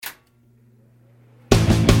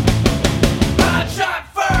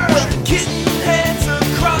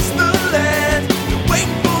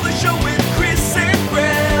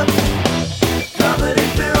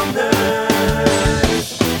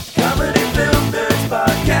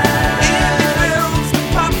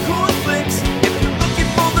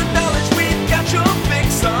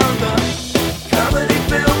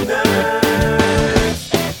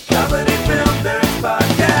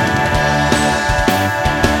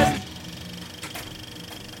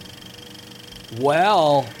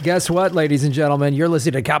Well, guess what, ladies and gentlemen? You're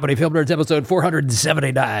listening to Comedy Film Nerds episode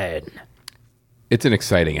 479. It's an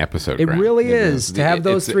exciting episode, It Graham. really is. To have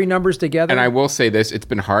those three numbers together. And I will say this, it's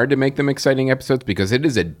been hard to make them exciting episodes because it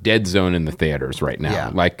is a dead zone in the theaters right now. Yeah.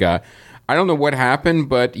 Like, I don't know what happened,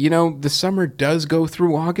 but, the summer does go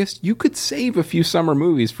through August. You could save a few summer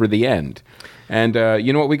movies for the end. And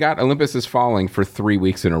you know what we got? Olympus Is Falling for 3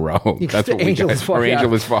 weeks in a row. That's what we got. Or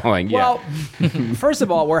Angel is Falling, yeah. Well, first of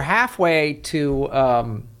all, we're halfway to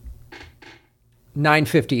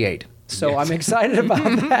 9:58. So I'm excited about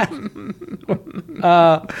that.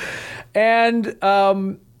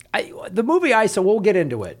 The movie so we'll get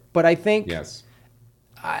into it. But I think yes.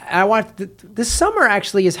 I want this summer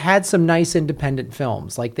actually has had some nice independent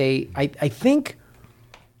films. Like I think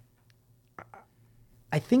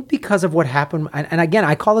because of what happened, and again,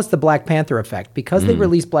 I call this the Black Panther effect, because they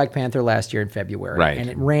released Black Panther last year in February, right. and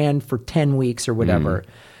it ran for 10 weeks or whatever.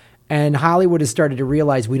 And Hollywood has started to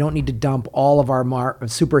realize we don't need to dump all of our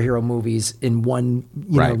superhero movies in one,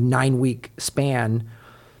 9-week span.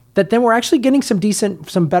 That then we're actually getting some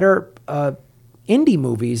better indie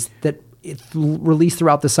movies that released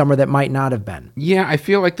throughout the summer that might not have been. Yeah, I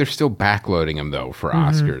feel like they're still backloading them though for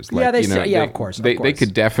Oscars. Like, of course. They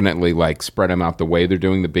could definitely spread them out the way they're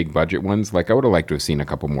doing the big budget ones. Like I would have liked to have seen a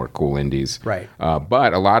couple more cool indies. Right.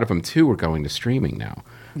 But a lot of them too are going to streaming now.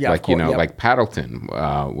 Yeah, like like Paddleton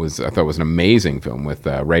I thought was an amazing film with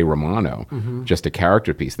Ray Romano, just a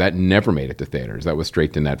character piece that never made it to theaters. That was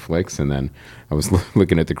straight to Netflix, and then I was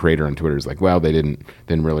looking at the creator on Twitter. It's like, well, they didn't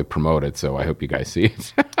really promote it, so I hope you guys see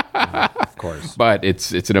it. Of course, but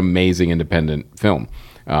it's an amazing independent film.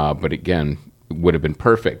 But again, would have been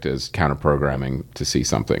perfect as counter programming to see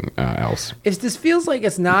something else. This feels like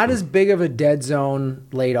it's not as big of a dead zone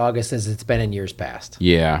late August as it's been in years past.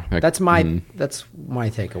 Yeah, that's my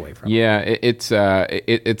takeaway from it. Yeah,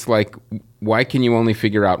 it's like, why can you only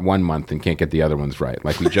figure out 1 month and can't get the other ones right?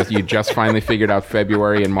 Like you just finally figured out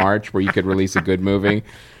February and March where you could release a good movie.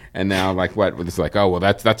 And now, it's like, oh, well,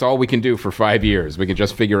 that's all we can do for 5 years. We can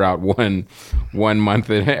just figure out one month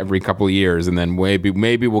every couple of years, and then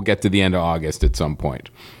maybe we'll get to the end of August at some point.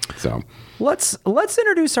 So let's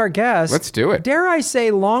introduce our guest. Let's do it. Dare I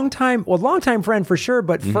say, longtime friend for sure,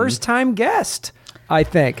 but first time guest, I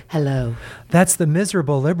think. Hello. That's the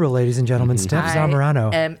miserable liberal, ladies and gentlemen, Stef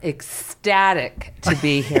Zamorano. I am ecstatic to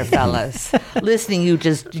be here, fellas. Listening you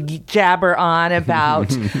just jabber on about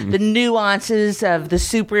the nuances of the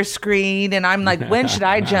super screen, and I'm like, when should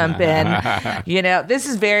I jump in? This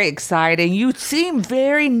is very exciting. You seem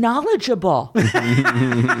very knowledgeable.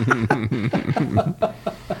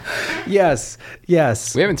 Yes. We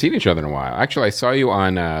haven't seen each other in a while. Actually, I saw you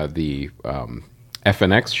on the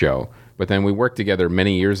FNX show. But then we worked together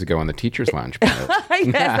many years ago on the Teacher's Lounge pilot.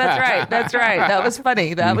 Yes, that's right. That was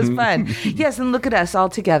funny. That was fun. Yes, and look at us all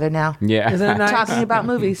together now. Yeah. Isn't it nice? Talking about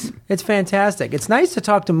movies. It's fantastic. It's nice to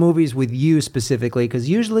talk to movies with you specifically, because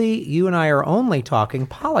usually you and I are only talking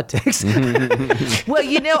politics. Well,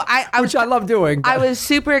 which I love doing. I was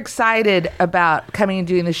super excited about coming and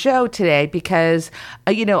doing the show today because,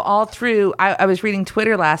 all through, I was reading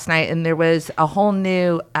Twitter last night, and there was a whole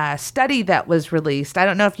new study that was released. I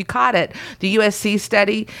don't know if you caught it. The USC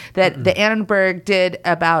study that the Annenberg did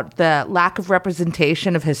about the lack of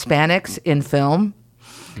representation of Hispanics in film.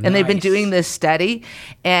 And they've been doing this study,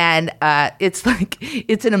 and it's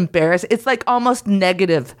an embarrassment. It's like almost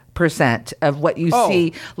 -% of what you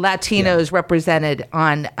see Latinos represented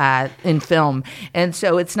on in film. And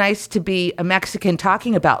so it's nice to be a Mexican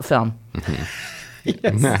talking about film. Yes.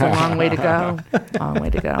 It's a long way to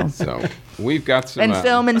go. So we've got some... And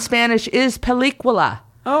film in Spanish is película.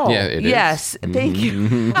 Oh, yeah, it yes. is. Thank you.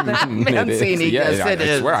 Mancini, yes, it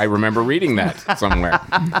is. I swear, I remember reading that somewhere.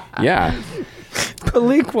 Yeah.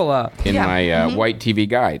 Película. In my white TV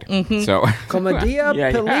guide. So Comedia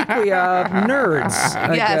Película Nerds.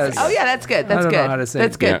 I guess. Oh, yeah, that's good. That's I don't good. know how to say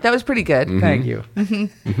That's it. good. Yeah. That was pretty good. Thank you.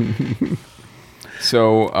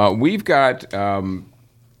 So we've got...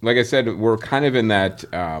 like I said, we're kind of in that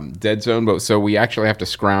dead zone, but so we actually have to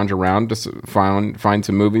scrounge around to find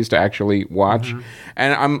some movies to actually watch.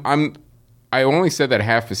 And I only said that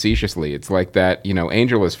half facetiously. It's like that,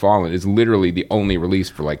 Angel Has Fallen is literally the only release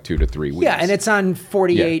for like 2 to 3 weeks. Yeah, and it's on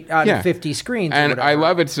 48 out of 50 screens. And I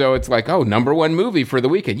love it. So it's like, #1 movie for the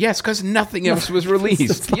weekend. Yes, because nothing else was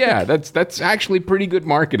released. Yeah, that's actually pretty good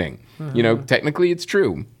marketing. Technically it's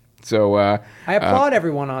true. So I applaud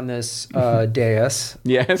everyone on this dais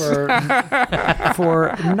yes.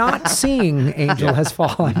 for not seeing Angel Has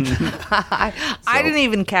Fallen. I didn't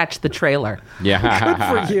even catch the trailer. Yeah.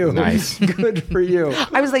 Good for you. Nice. Good for you.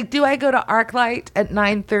 I was like, do I go to ArcLight at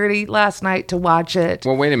 9:30 last night to watch it?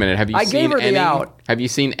 Well, wait a minute. Have you I seen gave her the any? out. Have you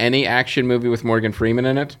seen any action movie with Morgan Freeman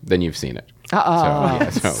in it? Then you've seen it.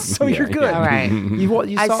 So you're good. All right.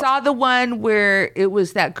 You I saw the one where it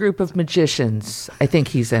was that group of magicians. I think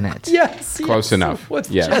he's in it. Yes. Close enough. What's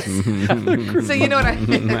Yes. So you know what I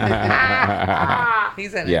mean?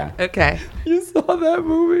 He's in it. Yeah. Okay. You saw that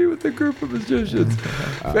movie with the group of magicians.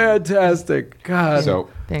 Fantastic. God. So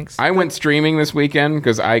Thanks. I went streaming this weekend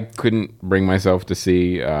because I couldn't bring myself to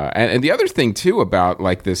see. And the other thing too about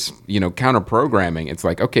like this, counter programming. It's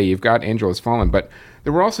like, okay, you've got Angel Has Fallen, but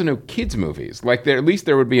there were also no kids movies. Like at least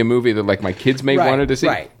there would be a movie that like my kids may wanted to see.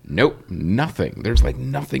 Right. Nope, nothing. There's like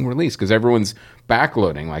nothing released because everyone's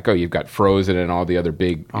backloading. Like, oh, you've got Frozen and all the other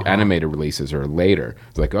big animated releases are later.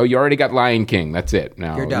 It's like, oh, you already got Lion King. That's it.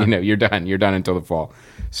 Now You're done. You're done. You're done until the fall.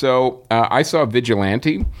 So I saw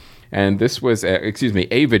Vigilante, and this was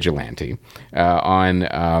A Vigilante on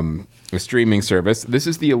a streaming service. This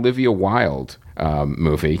is the Olivia Wilde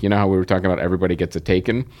movie. You know how we were talking about everybody gets a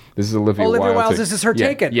Taken? This is Olivia Wilde. This is her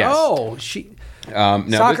Taken. Yes. Oh,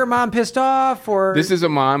 soccer mom pissed off, or this is a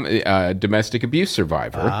mom, domestic abuse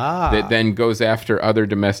survivor that then goes after other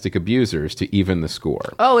domestic abusers to even the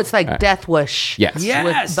score. Oh, it's like Death Wish. Yes.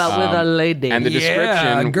 Yes. But with a lady. And the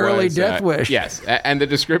description girly was, Death Wish. Yes, and the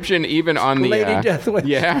description even on the Lady Death Wish.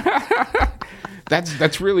 Yeah.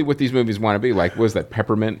 That's really what these movies want to be like. Was that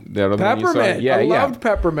Peppermint? That other one you saw? Peppermint. Yeah, I yeah. loved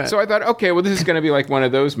Peppermint. So I thought, okay, well, this is going to be like one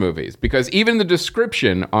of those movies because even the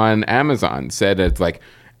description on Amazon said it's like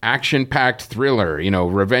action-packed thriller,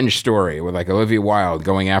 revenge story with like Olivia Wilde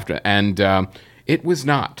going after, and it was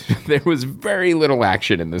not. There was very little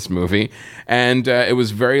action in this movie, and it was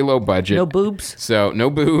very low budget. No boobs? So no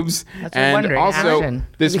boobs. That's what I'm and wondering. also, Action.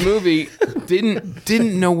 this movie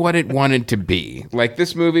didn't know what it wanted to be. Like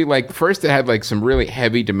this movie, like first it had like some really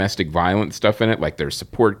heavy domestic violence stuff in it, like there's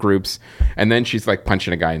support groups, and then she's like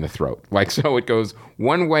punching a guy in the throat. Like so it goes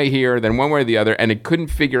one way here, then one way or the other, and it couldn't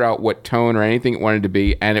figure out what tone or anything it wanted to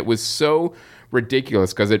be, and it was so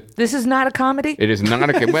ridiculous because This is not a comedy? It is not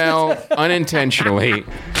a well, unintentionally.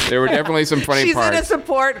 There were definitely some funny parts. She's in a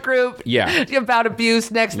support group about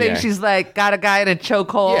abuse. Next thing, she's like, got a guy in a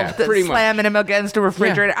chokehold, slamming him against a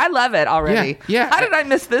refrigerator. I love it already. Yeah. How did I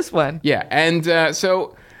miss this one? Yeah, and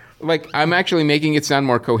so, like, I'm actually making it sound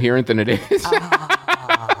more coherent than it is.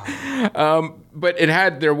 But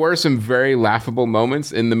there were some very laughable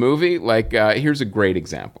moments in the movie. Like, here's a great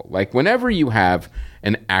example. Like, whenever you have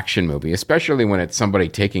an action movie, especially when it's somebody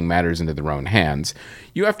taking matters into their own hands,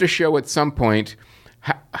 you have to show at some point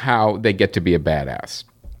how they get to be a badass.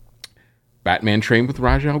 Batman trained with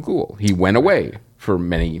Ra's al Ghul. He went away for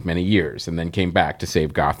many, many years and then came back to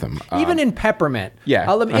save Gotham. Even in Peppermint. Yeah.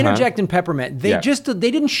 I'll interject in Peppermint. They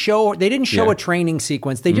didn't show a training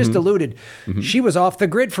sequence. They just alluded. She was off the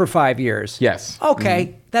grid for 5 years. Yes.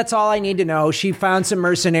 Okay. That's all I need to know. She found some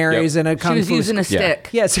mercenaries in a kung fu. She was using a stick.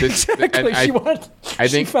 Yes, exactly.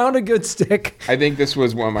 She found a good stick. I think this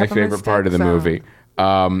was one of my favorite part of the movie.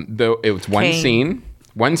 Though it was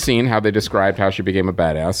one scene, how they described how she became a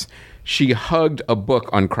badass. She hugged a book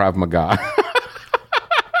on Krav Maga.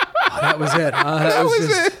 That was it. That was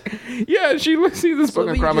it. Yeah, she sees this book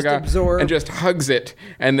on Krav Maga and just hugs it,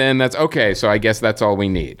 and then that's okay. So I guess that's all we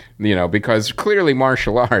need, because clearly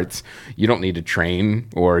martial arts, you don't need to train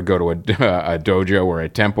or go to a dojo or a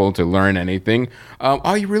temple to learn anything.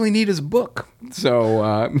 All you really need is a book.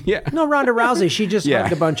 So yeah. No, Ronda Rousey, she just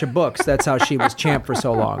hugged a bunch of books. That's how she was champ for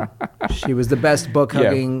so long. She was the best book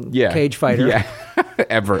hugging cage fighter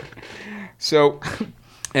ever. So.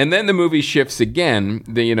 And then the movie shifts again.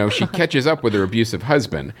 She catches up with her abusive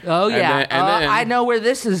husband. Oh, yeah. And then, I know where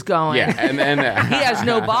this is going. Yeah, and then... he has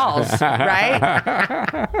no balls, right?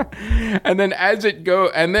 And then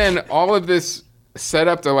and then all of this set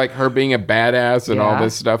up to, like, her being a badass and all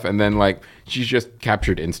this stuff, and then, like, she's just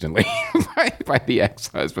captured instantly by the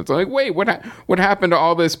ex-husband. So, like, wait, what happened to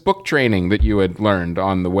all this book training that you had learned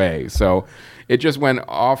on the way? So... it just went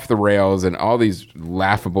off the rails in all these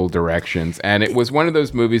laughable directions. And it was one of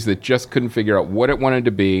those movies that just couldn't figure out what it wanted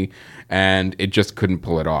to be, and it just couldn't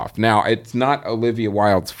pull it off. Now, it's not Olivia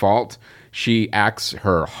Wilde's fault. She acts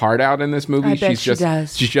her heart out in this movie. She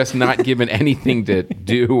does. She's just not given anything to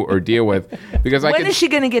do or deal with. Because when is she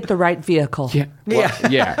going to get the right vehicle? Yeah.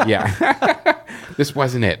 This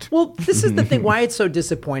wasn't it. Well, this is the thing, why it's so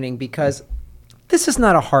disappointing, because this is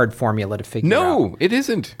not a hard formula to figure out. No, it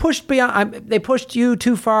isn't. Pushed beyond, they pushed you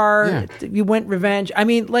too far. Yeah. You went revenge. I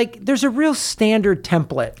mean, like, there's a real standard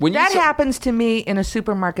template. That happens to me in a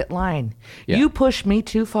supermarket line. Yeah. You push me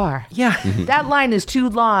too far. Yeah. That line is too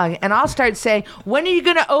long. And I'll start saying, when are you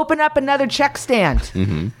going to open up another check stand?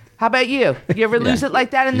 Mm-hmm. How about you? You ever lose it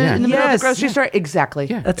like that in the middle of the grocery store? Exactly.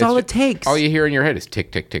 Yeah. That's all it takes. All you hear in your head is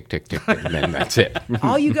tick, tick, tick, tick, tick, tick, and then that's it.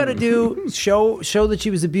 All you got to do, show that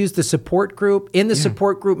she was abused. The support group. In the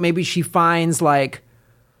support group, maybe she finds like,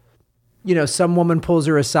 some woman pulls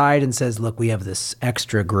her aside and says, look, we have this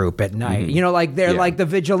extra group at night. Like they're like the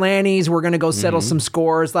vigilantes. We're going to go settle some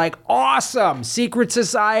scores. Like, awesome. Secret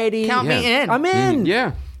society. Count me in. I'm in.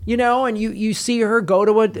 Yeah. And you see her go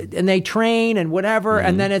to it and they train and whatever.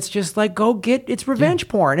 And then it's just like, it's revenge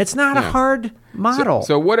porn. It's not a hard model.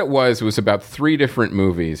 So what it was about 3 different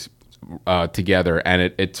movies together, and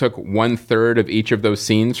it took 1/3 of each of those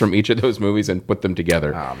scenes from each of those movies and put them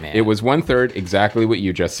together. Oh, man. It was 1/3 exactly what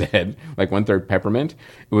you just said, like 1/3 peppermint.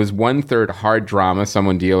 It was 1/3 hard drama,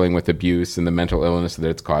 someone dealing with abuse and the mental illness that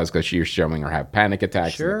it's caused because you're showing her have panic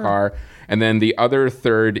attacks in the car. And then the other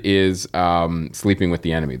third is Sleeping with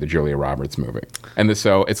the Enemy, the Julia Roberts movie. And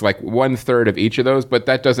so it's like 1/3 of each of those, but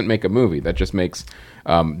that doesn't make a movie. That just makes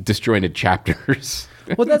disjointed chapters.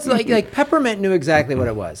 Well, that's like Peppermint knew exactly what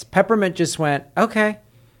it was. Peppermint just went, okay.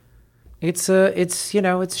 She gets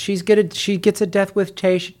a death wish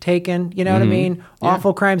taken. You know what I mean?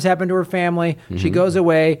 Awful crimes happen to her family. She goes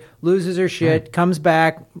away, loses her shit, comes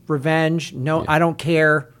back, revenge. No, I don't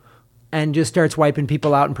care. And just starts wiping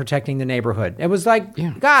people out and protecting the neighborhood. It was like,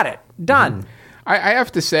 got it, done. I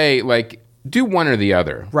have to say, like, do one or the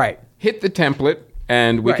other. Right. Hit the template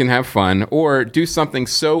and we can have fun, or do something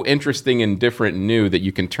so interesting and different and new that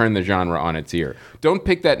you can turn the genre on its ear. Don't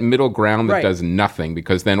pick that middle ground that does nothing,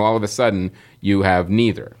 because then all of a sudden you have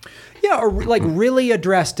neither. Yeah, or like really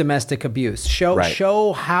address domestic abuse.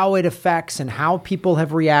 Show how it affects and how people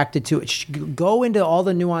have reacted to it. Go into all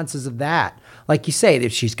the nuances of that. Like you say,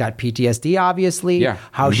 if she's got PTSD, obviously,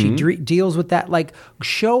 how she deals with that. Like,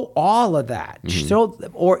 show all of that.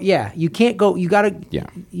 You can't go. You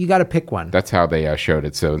gotta pick one. That's how they showed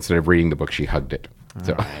it. So instead of reading the book, she hugged it.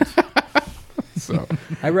 So, so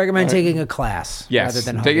I recommend taking a class. Yes, rather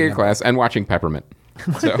than taking a class and watching Peppermint.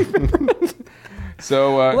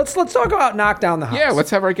 So, let's talk about Knock Down the House. Yeah,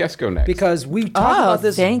 let's have our guest go next, because we talked about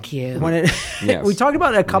this. Thank you. When we talked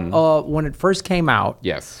about it a couple when it first came out.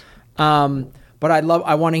 Yes. But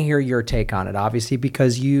I want to hear your take on it, obviously,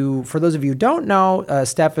 because for those of you who don't know,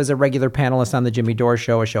 Stef is a regular panelist on the Jimmy Dore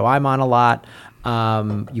Show, a show I'm on a lot.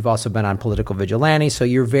 You've also been on Political Vigilante, so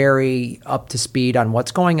you're very up to speed on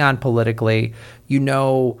what's going on politically.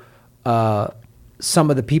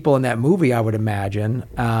 Some of the people in that movie, I would imagine.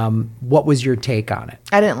 What was your take on it?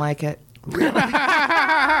 I didn't like it.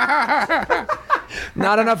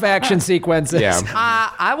 Not enough action sequences. Yeah.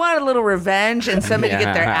 I wanted a little revenge and somebody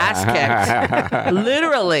get their ass kicked.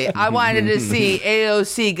 Literally, I wanted to see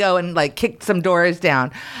AOC go and like kick some doors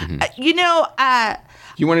down.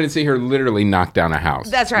 You wanted to see her literally knock down a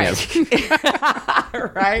house. That's right. Yes.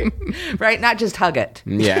 right. Not just hug it.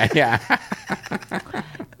 Yeah.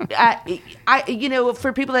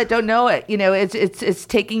 For people that don't know it, it's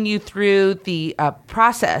taking you through the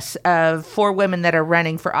process of 4 women that are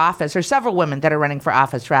running for office, or several women that are running for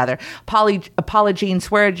office, rather. Paula Jean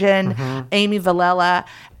Swearengin, Amy Villela,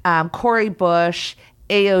 Cori Bush,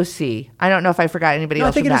 AOC. I don't know if I forgot anybody else.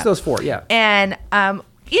 I think it is those 4, yeah. And,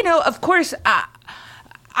 of course,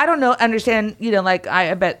 I don't know, understand,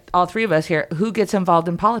 I bet all 3 of us here, who gets involved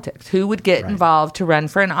in politics? Who would get involved to run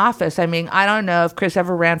for an office? I mean, I don't know if Chris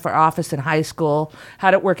ever ran for office in high school.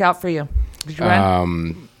 How'd it work out for you? Did you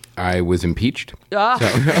run? I was impeached. Oh, so.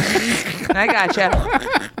 I gotcha.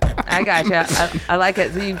 I like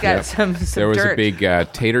it. So you've got some There was dirt. a big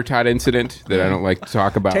tater tot incident that I don't like to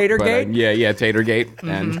talk about. Tatergate? Yeah, Tatergate.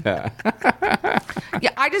 Mm-hmm.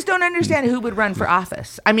 And I just don't understand who would run for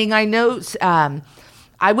office. I mean, I know...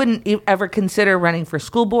 I wouldn't ever consider running for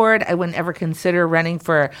school board. I wouldn't ever consider running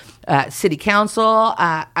for city council.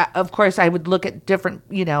 Of course, I would look at different,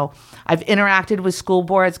 I've interacted with school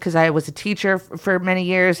boards because I was a teacher for many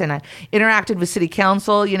years, and I interacted with city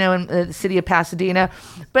council, in the city of Pasadena.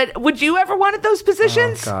 But would you ever wanted those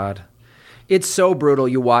positions? Oh, God. It's so brutal.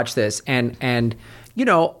 You watch this, and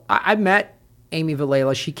I met Amy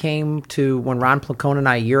Villela. She came to, when Ron Placone and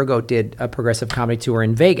I a year ago did a progressive comedy tour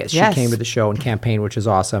in Vegas. Yes. She came to the show and campaigned, which is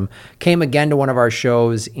awesome. Came again to one of our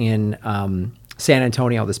shows in San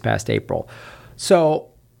Antonio this past April. So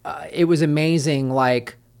it was amazing,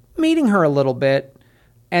 like, meeting her a little bit.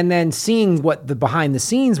 And then seeing what the behind the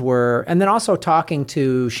scenes were, and then also talking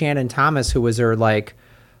to Shannon Thomas, who was her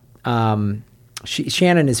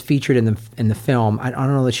Shannon is featured in the film. I don't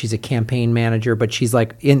know that she's a campaign manager, but she's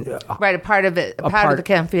like a part of it, part of the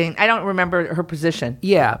campaign. I don't remember her position.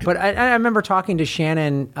 Yeah, but I remember talking to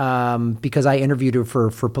Shannon because I interviewed her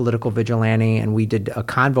for Political Vigilante, and we did a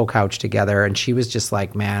convo couch together, and she was just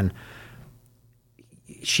like, man,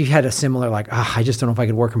 she had a similar I just don't know if I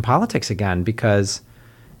could work in politics again because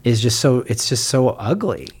it's just so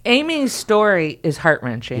ugly. Amy's story is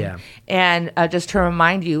heart-wrenching. Yeah. And just to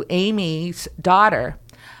remind you, Amy's daughter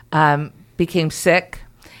became sick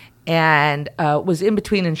and was in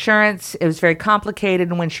between insurance. It was very complicated.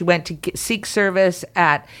 And when she went to seek service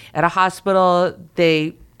at a hospital,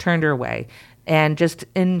 they turned her away. And just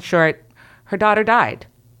in short, her daughter died.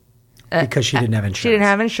 Because she didn't have insurance. She didn't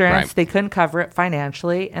have insurance. Right. They couldn't cover it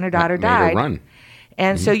financially. And her daughter Made her died. run.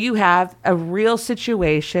 And so you have a real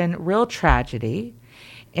situation, real tragedy,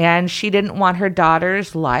 and she didn't want her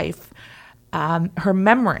daughter's life, her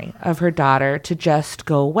memory of her daughter to just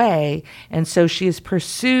go away. And so she has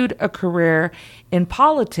pursued a career in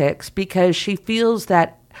politics because she feels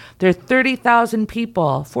that there are 30,000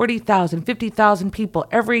 people, 40,000, 50,000 people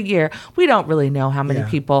every year. We don't really know how many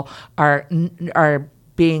people are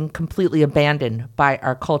being completely abandoned by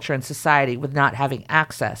our culture and society with not having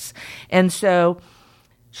access. And so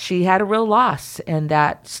she had a real loss, and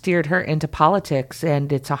that steered her into politics,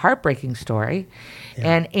 and it's a heartbreaking story. Yeah.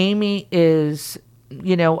 And Amy is,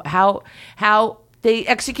 how they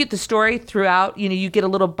execute the story throughout. You get a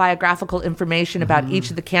little biographical information about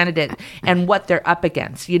each of the candidates and what they're up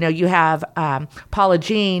against. You have Paula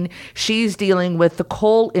Jean. She's dealing with the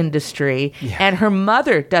coal industry, and her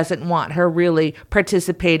mother doesn't want her really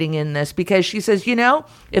participating in this because she says,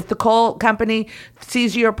 if the coal company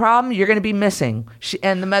sees you're a problem, you're going to be missing.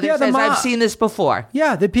 And the mother says, I've seen this before.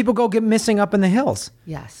 Yeah, the people go get missing up in the hills.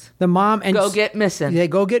 Yes. The mom and go get missing. They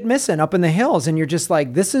go get missing up in the hills, and you're just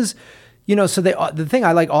like, this is. So the thing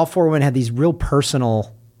I like, all four women had these real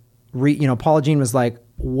personal, Paula Jean was like,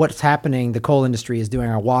 what's happening, the coal industry is doing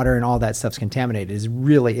our water and all that stuff's contaminated. It's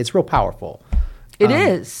real powerful. It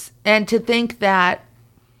is. And to think that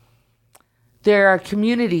there are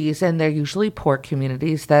communities, and they're usually poor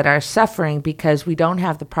communities, that are suffering because we don't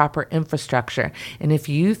have the proper infrastructure. And if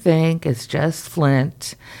you think it's just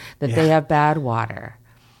Flint, that they have bad water,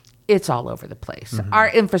 it's all over the place. Mm-hmm. Our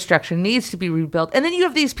infrastructure needs to be rebuilt. And then you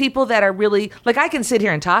have these people that are really, I can sit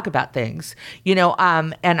here and talk about things,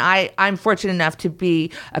 and I'm fortunate enough to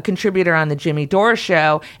be a contributor on the Jimmy Dore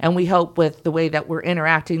Show, and we hope with the way that we're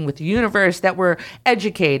interacting with the universe that we're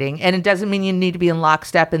educating. And it doesn't mean you need to be in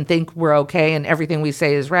lockstep and think we're okay and everything we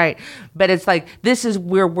say is right. But it's this is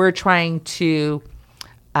where we're trying to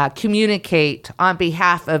communicate on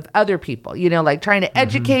behalf of other people, trying to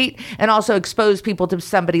educate and also expose people to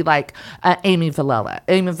somebody like Amy Vilela.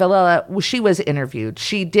 Amy Vilela, she was interviewed.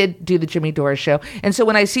 She did do the Jimmy Dore Show. And so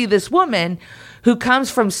when I see this woman who comes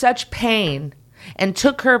from such pain and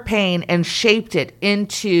took her pain and shaped it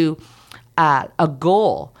into a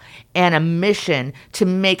goal and a mission to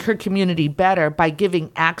make her community better by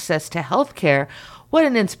giving access to healthcare, what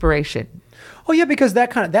an inspiration. Oh yeah, because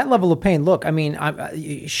that level of pain. Look, I mean,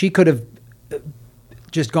 she could have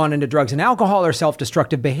just gone into drugs and alcohol or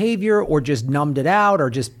self-destructive behavior, or just numbed it out, or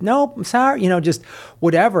just nope, I'm sorry, just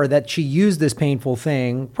whatever. That she used this painful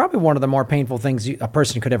thing, probably one of the more painful things a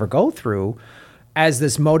person could ever go through, as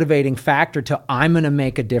this motivating factor to I'm going to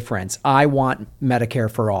make a difference. I want Medicare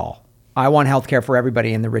for all. I want healthcare for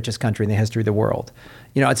everybody in the richest country in the history of the world.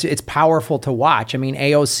 It's powerful to watch. I mean,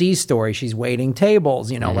 AOC's story, she's waiting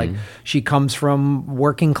tables, she comes from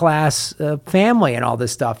working class family and all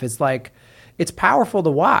this stuff. It's it's powerful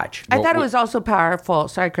to watch. I thought it was also powerful,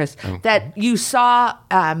 sorry, Chris, that you saw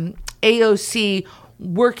AOC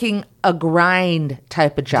working a grind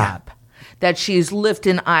type of job. Yeah. That she's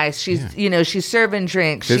lifting ice, she's she's serving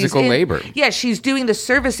drinks, physical labor. Yeah, she's doing the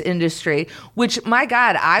service industry. Which, my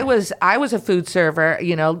God, I was a food server,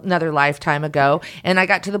 another lifetime ago, and I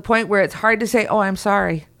got to the point where it's hard to say, "Oh, I'm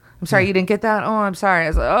sorry you didn't get that. Oh, I'm sorry." I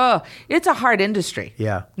was like, "Oh, it's a hard industry."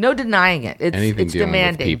 Yeah, no denying it. Anything it's dealing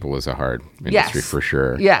demanding. with people is a hard industry for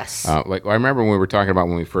sure. Yes. I remember when we were talking about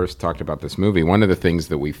when we first talked about this movie. One of the things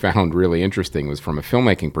that we found really interesting was from a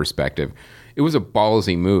filmmaking perspective. It was a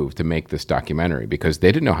ballsy move to make this documentary because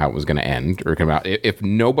they didn't know how it was going to end or come out. If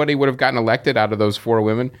nobody would have gotten elected out of those four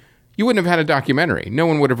women, you wouldn't have had a documentary. No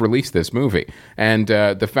one would have released this movie. And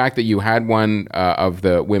the fact that you had one of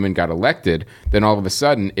the women got elected, then all of a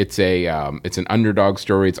sudden it's it's an underdog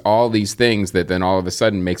story. It's all these things that then all of a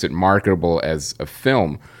sudden makes it marketable as a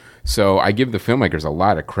film. So I give the filmmakers a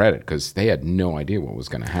lot of credit because they had no idea what was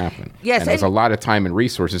going to happen. Yes, and there's a lot of time and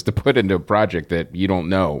resources to put into a project that you don't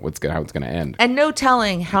know how it's going to end. And no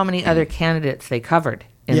telling how many other candidates they covered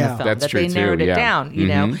in the film. That's that true they narrowed too, it down, you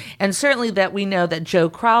know. And certainly that we know that Joe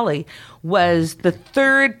Crowley was the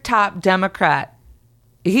third top Democrat.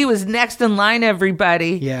 He was next in line,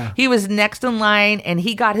 everybody. Yeah. He was next in line, and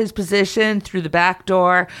he got his position through the back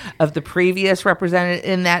door of the previous representative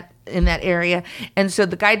in that area. And so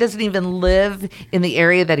the guy doesn't even live in the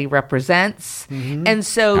area that he represents. And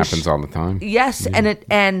so Happens all the time. Yes,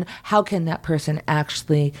 and how can that person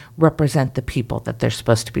actually represent the people that they're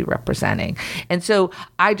supposed to be representing? And so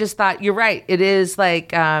I just thought, you're right. It is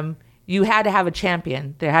like you had to have a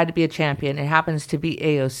champion. There had to be a champion. It happens to be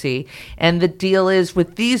AOC. And the deal is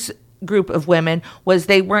with these group of women was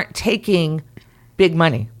they weren't taking big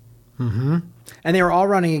money. And they were all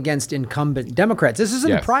running against incumbent Democrats. This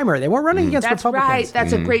isn't a primary. They weren't running against That's Republicans. right.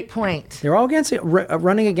 That's a great point. They were all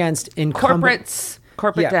running against incumbent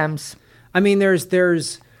Corporate Dems. I mean, there's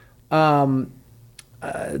the woman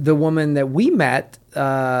that we met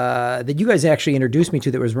that you guys actually introduced me to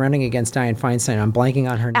that was running against Dianne Feinstein. I'm blanking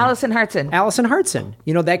on her name. Allison Hartson.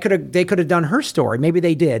 You know, they could have done her story. Maybe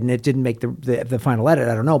they did, and it didn't make the final edit.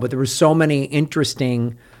 I don't know, but there were so many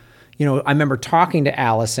interesting. You know, I remember talking to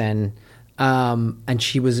Allison. And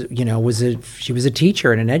she was, she was a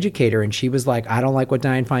teacher and an educator, and she was like, I don't like what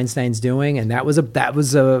Dianne Feinstein's doing, and that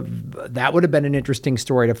would have been an interesting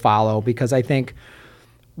story to follow, because I think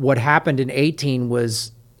what happened in 2018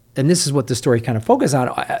 was, and this is what the story kind of focused on,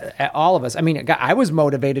 all of us. I mean, I was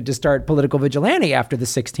motivated to start Political Vigilante after the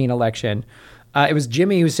 2016 election. It was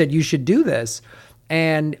Jimmy who said you should do this.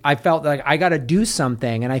 And I felt like I got to do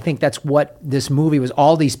something, and I think that's what this movie was.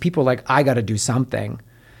 All these people like, I got to do something.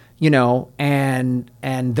 You know, and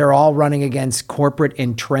they're all running against corporate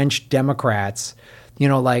entrenched Democrats, you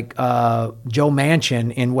know, like Joe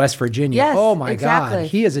Manchin in West Virginia. Yes, oh, my exactly.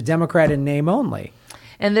 God. He is a Democrat in name only.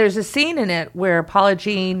 And there's a scene in it where Paula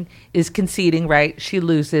Jean is conceding, right? She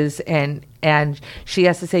loses, and she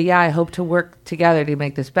has to say, yeah, I hope to work together to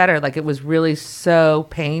make this better. Like, it was really so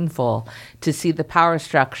painful to see the power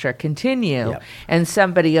structure continue and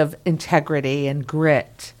somebody of integrity and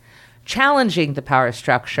grit challenging the power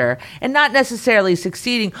structure and not necessarily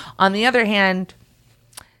succeeding. On the other hand,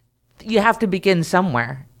 you have to begin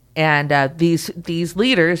somewhere. And these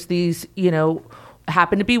leaders,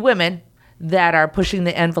 happen to be women that are pushing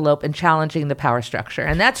the envelope and challenging the power structure.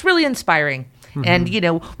 And that's really inspiring. And,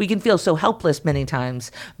 we can feel so helpless many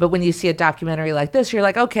times. But when you see a documentary like this, you're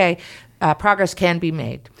like, okay, progress can be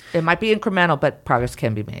made. It might be incremental, but progress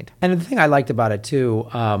can be made. And the thing I liked about it, too...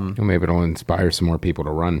 maybe it'll inspire some more people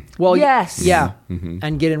to run. Well, yes. Yeah.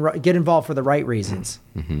 And get involved for the right reasons.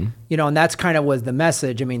 You know, and that's kind of was the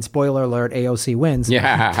message. I mean, spoiler alert, AOC wins.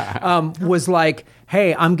 Yeah. Was like,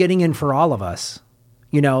 hey, I'm getting in for all of us.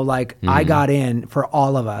 You know, like I got in for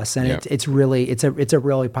all of us, and it's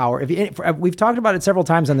really power. We've talked about it several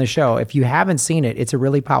times on the show. If you haven't seen it, it's a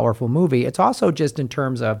really powerful movie. It's also just in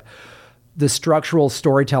terms of the structural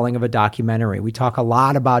storytelling of a documentary. We talk a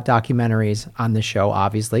lot about documentaries on the show,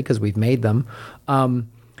 obviously, because we've made them.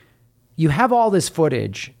 You have all this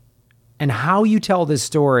footage, and how you tell this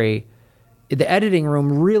story. The editing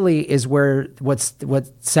room really is where what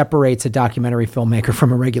separates a documentary filmmaker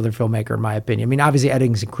from a regular filmmaker, in my opinion. I mean, obviously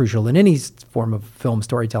editing is crucial in any form of film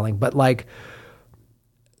storytelling, but like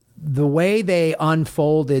the way they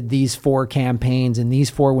unfolded these 4 campaigns and these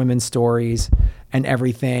 4 women's stories and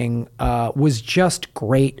everything was just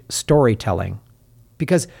great storytelling,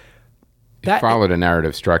 because it followed a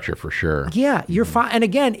narrative structure for sure. Yeah, you're fine. And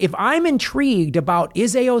again, if I'm intrigued about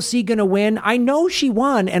is AOC going to win, I know she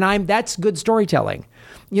won, and that's good storytelling.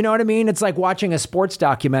 You know what I mean? It's like watching a sports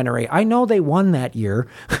documentary. I know they won that year.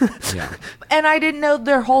 Yeah. And I didn't know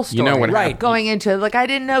their whole story. You know what right. Going into it. Like, I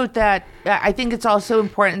didn't know that. I think it's also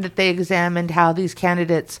important that they examined how these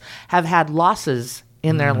candidates have had losses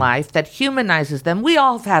in their life that humanizes them. We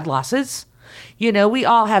all have had losses. You know, we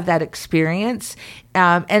all have that experience.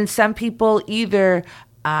 And some people either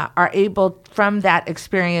are able, from that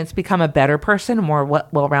experience, become a better person, a more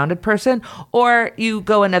well-rounded person, or you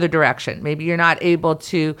go another direction. Maybe you're not able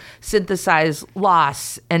to synthesize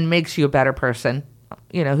loss and makes you a better person.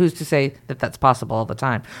 You know, who's to say that that's possible all the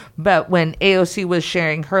time? But when AOC was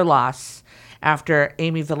sharing her loss after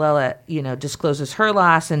Amy Vilela, discloses her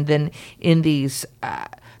loss, and then in these,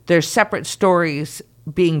 there's separate stories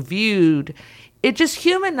being viewed, it just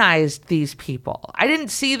humanized these people. I didn't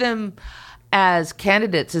see them as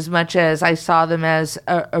candidates as much as I saw them as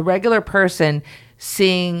a regular person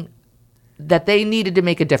seeing that they needed to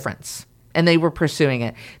make a difference. and they were pursuing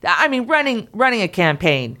it. I mean, running a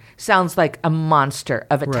campaign sounds like a monster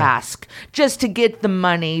of a task. Just to get the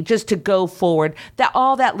money, just to go forward,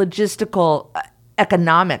 all that logistical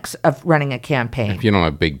economics of running a campaign. If you don't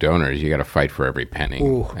have big donors, you got to fight for every penny.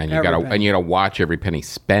 Ooh, and you got to watch every penny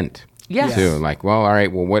spent. Yes. Too. Like, well, all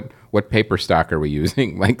right, well, what paper stock are we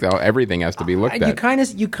using? Like, everything has to be looked at.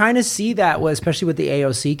 You kind of see that, especially with the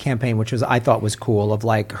AOC campaign, which I thought was cool, of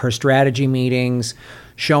like her strategy meetings,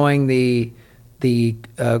 showing the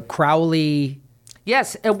Crowley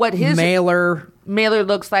what his mailer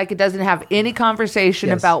looks like. It doesn't have any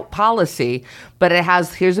conversation about policy, but it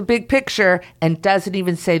has, here's a big picture, and doesn't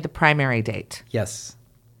even say the primary date. Yes.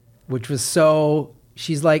 Which was so,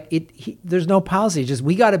 she's like, there's no policy, just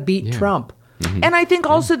we got to beat Trump. Mm-hmm. And I think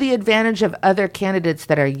also the advantage of other candidates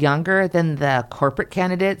that are younger than the corporate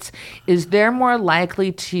candidates is they're more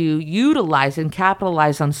likely to utilize and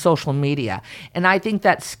capitalize on social media. And I think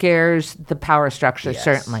that scares the power structure,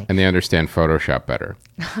 certainly. And they understand Photoshop better.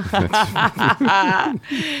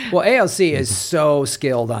 Well, AOC is so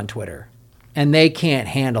skilled on Twitter. And they can't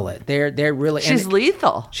handle it. They're really... She's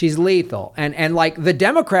lethal. She's lethal. And like the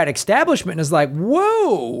Democratic establishment is like,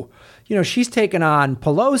 whoa! She's taken on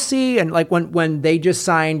Pelosi, and like when they just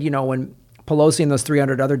signed, when Pelosi and those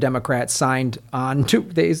 300 other Democrats signed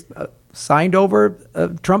over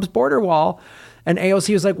Trump's border wall, and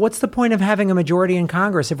AOC was like, what's the point of having a majority in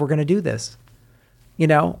Congress if we're going to do this?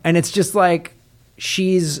 And it's just like,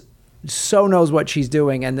 she's so knows what she's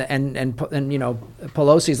doing, and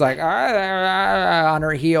Pelosi's like on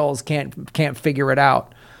her heels, can't figure it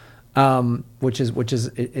out, which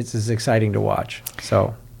is exciting to watch.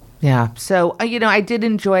 So. Yeah. So, I did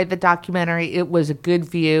enjoy the documentary. It was a good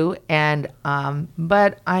view, and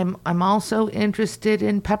but I'm also interested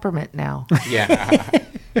in Peppermint now. Yeah.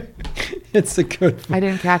 It's a good. I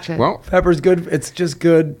didn't catch it. Well, Pepper's good. It's just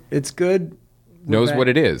good. It's good. Knows what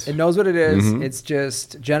it is. It knows what it is. Mm-hmm. It's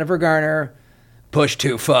just Jennifer Garner pushed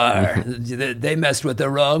too far. They messed with the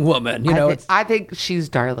wrong woman. I think she's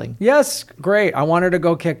darling. Yes, great. I want her to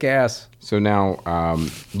go kick ass. So now,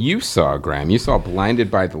 you saw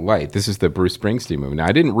Blinded by the Light. This is the Bruce Springsteen movie. Now,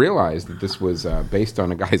 I didn't realize that this was based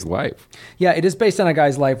on a guy's life. Yeah, it is based on a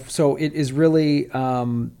guy's life. So it is really...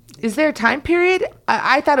 Is there a time period?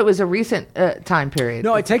 I thought it was a recent time period.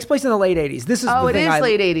 No, it takes place in the late 80s. This is the it thing is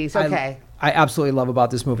late 80s. Okay. I absolutely love about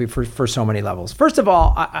this movie for so many levels. First of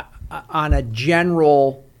all, on a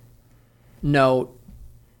general note,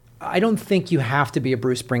 I don't think you have to be a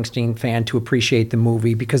Bruce Springsteen fan to appreciate the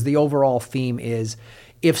movie, because the overall theme is,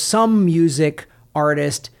 if some music,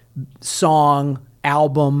 artist, song,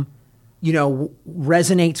 album,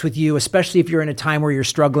 resonates with you, especially if you're in a time where you're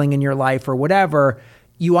struggling in your life or whatever,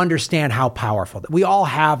 you understand how powerful. We all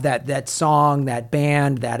have that song, that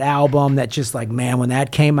band, that album that just like, man, when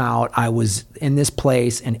that came out, I was in this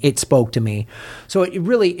place and it spoke to me. So it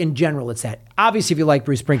really, in general, it's that. Obviously, if you like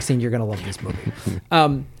Bruce Springsteen, you're going to love this movie.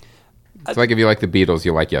 It's like if you like the Beatles,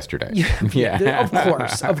 you like Yesterday. Yeah.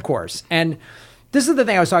 Of course. And this is the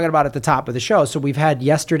thing I was talking about at the top of the show. So we've had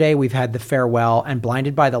Yesterday, we've had The Farewell, and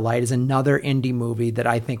Blinded by the Light is another indie movie that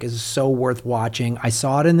I think is so worth watching. I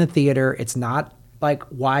saw it in the theater. It's not like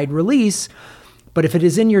wide release, but if it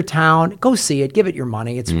is in your town, go see it. Give it your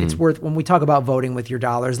money. It's worth. When we talk about voting with your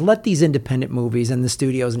dollars, let these independent movies and the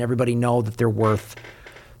studios and everybody know that they're worth.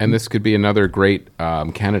 And this could be another great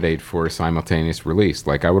candidate for simultaneous release.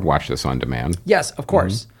 Like, I would watch this on demand. Yes, of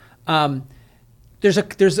course. There's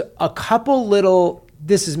a couple little.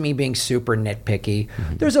 This is me being super nitpicky.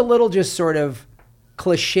 Mm-hmm. There's a little just sort of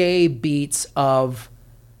cliche beats of.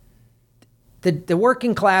 The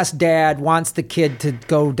working class dad wants the kid to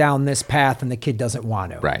go down this path, and the kid doesn't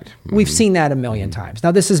want to. Right. Mm-hmm. We've seen that a million times.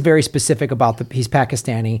 Now, this is very specific about he's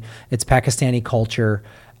Pakistani. It's Pakistani culture,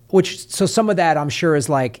 so some of that I'm sure is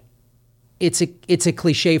like, it's a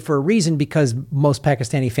cliche for a reason, because most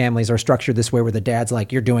Pakistani families are structured this way, where the dad's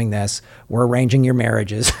like, you're doing this, we're arranging your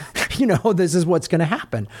marriages. This is what's going to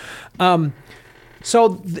happen.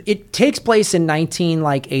 So it takes place in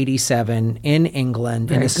 1987 in England.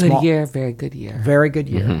 Very good year. Very good year. Very good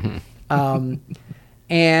year.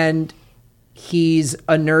 And he's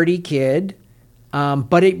a nerdy kid.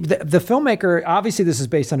 But the filmmaker, obviously this is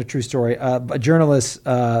based on a true story, a journalist,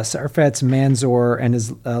 Sarfat Manzoor, and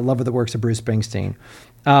his love of the works of Bruce Springsteen.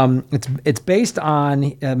 It's based on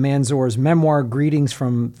Manzoor's memoir, Greetings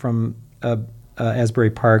from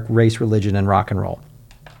Asbury Park, Race, Religion, and Rock and Roll.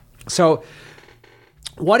 So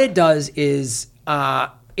what it does is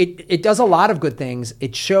it does a lot of good things.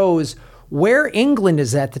 It shows where England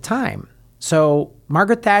is at the time. So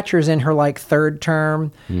Margaret Thatcher's in her third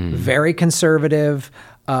term, very conservative.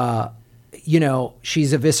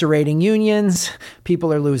 she's eviscerating unions.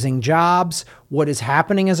 People are losing jobs. What is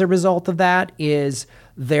happening as a result of that is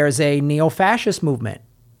there's a neo-fascist movement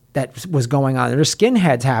that was going on. There's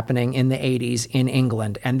skinheads happening in the 80s in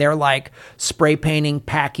England, and they're like spray painting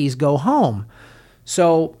Packies Go Home.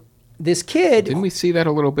 So this kid... Didn't we see that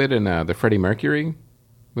a little bit in the Freddie Mercury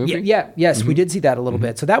movie? Yes, we did see that a little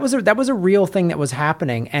bit. So that was a real thing that was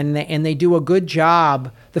happening, and they do a good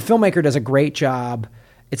job. The filmmaker does a great job.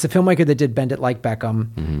 It's the filmmaker that did Bend It Like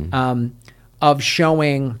Beckham, of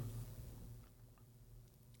showing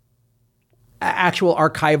actual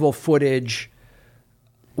archival footage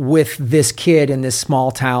with this kid in this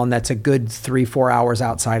small town that's a good 3-4 hours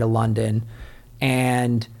outside of London,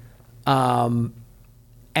 and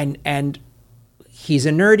he's a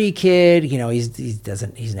nerdy kid.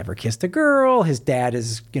 He's never kissed a girl. His dad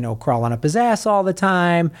is crawling up his ass all the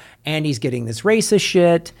time, and he's getting this racist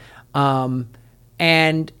shit.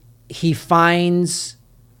 And he finds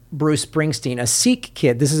Bruce Springsteen, a Sikh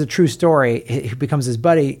kid. This is a true story. He becomes his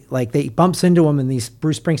buddy. Like, he bumps into him, and these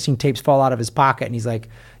Bruce Springsteen tapes fall out of his pocket, and he's like,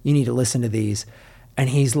 "You need to listen to these." And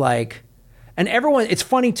he's like, and everyone, it's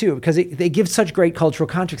funny too, because they give such great cultural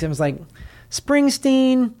context. It was like,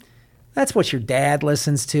 Springsteen, that's what your dad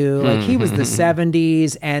listens to. Like, he was the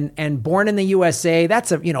 70s, and Born in the USA,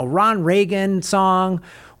 that's a, Ron Reagan song,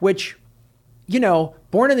 which,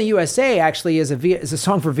 Born in the USA actually is a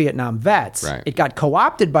song for Vietnam vets. Right. It got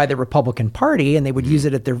co-opted by the Republican Party, and they would use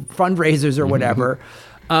it at their fundraisers or whatever.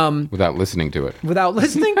 Without listening to it. Without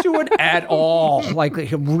listening to it at all. Like,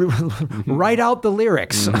 write out the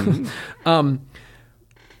lyrics.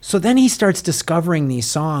 So then he starts discovering these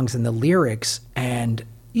songs and the lyrics, and,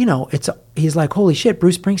 he's like, holy shit,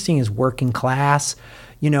 Bruce Springsteen is working class,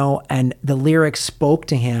 and the lyrics spoke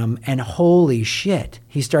to him, and holy shit,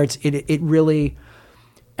 he starts, it really...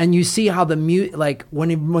 And you see how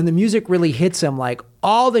when the music really hits him, like,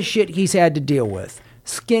 all the shit he's had to deal with,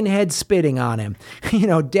 skinhead spitting on him,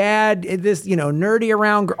 dad, this, nerdy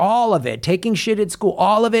around, all of it, taking shit at school,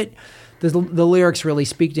 all of it, the lyrics really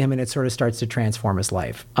speak to him, and it sort of starts to transform his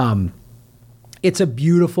life. It's a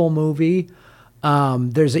beautiful movie.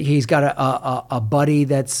 He's got a buddy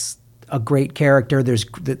that's a great character.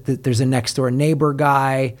 There's a next door neighbor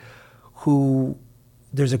guy who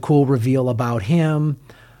there's a cool reveal about him.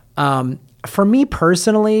 For me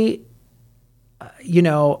personally,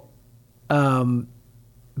 Born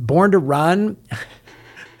to Run,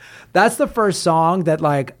 that's the first song that,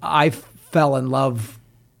 like, I fell in love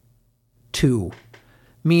to.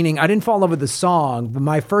 Meaning, I didn't fall in love with the song, but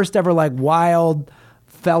my first ever, like, wild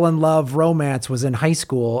fell in love romance was in high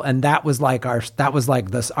school, and that was like our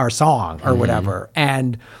song or whatever.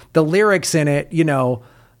 And the lyrics in it,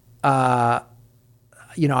 I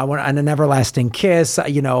want an everlasting kiss, all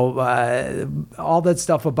that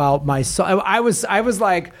stuff about my song. I was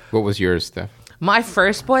like, what was yours, Stef? My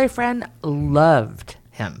first boyfriend loved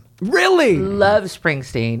him. Really? Loved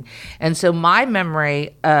Springsteen. And so my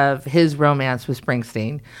memory of his romance with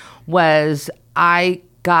Springsteen was I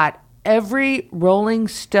got every Rolling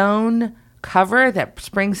Stone cover that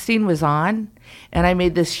Springsteen was on, and I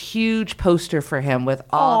made this huge poster for him with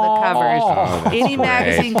all the covers. Any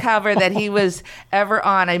magazine cover that he was ever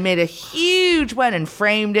on, I made a huge one and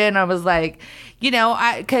framed it, and I was like,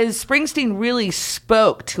 because Springsteen really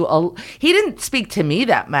spoke to he didn't speak to me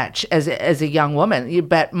that much as a young woman,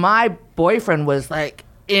 but my boyfriend was like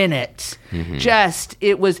in it.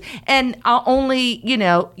 It was, and only,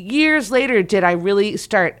 years later did I really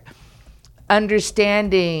start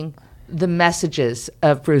understanding the messages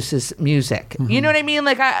of Bruce's music. You know what I mean?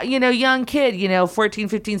 Like, young kid, 14,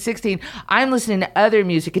 15, 16, I'm listening to other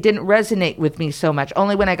music. It didn't resonate with me so much.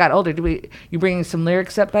 Only when I got older. You bringing some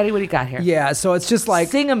lyrics up, buddy? What do you got here? Yeah, so it's just like...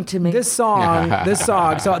 Sing them to me. This song.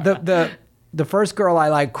 So the first girl I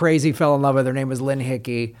like crazy fell in love with, her name was Lynn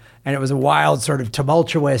Hickey, and it was a wild, sort of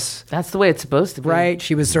tumultuous... That's the way it's supposed to be. Right?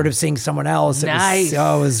 She was sort of seeing someone else. Nice.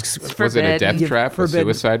 Was it a death trap, a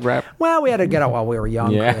suicide rap? Well, we had to get out while we were young,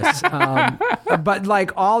 Chris. But,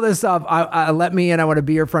 like, all this stuff, I let me in, I want to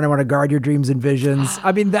be your friend, I want to guard your dreams and visions.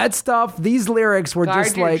 I mean, that stuff, these lyrics were just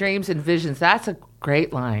like... Guard your dreams and visions. That's a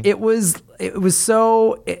great line. It was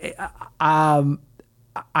so...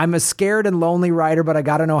 I'm a scared and lonely writer, but I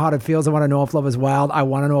got to know how it feels. I want to know if love is wild. I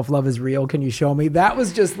want to know if love is real. Can you show me? That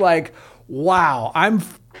was just like, wow. I'm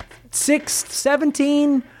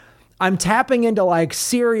 17. I'm tapping into, like,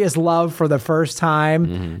 serious love for the first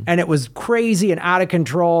time. And it was crazy and out of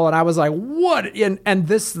control. And I was like, what? And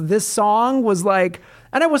this song was like,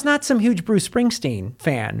 and I was not some huge Bruce Springsteen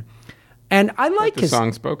fan. And I like the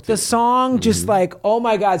song spoke to the you. song just like, oh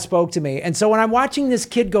my God, spoke to me. And so when I'm watching this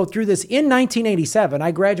kid go through this in 1987,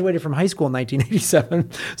 I graduated from high school in 1987.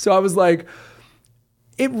 So I was like,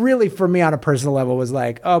 it really, for me on a personal level, was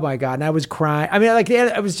like, oh my God. And I was crying. I mean, like,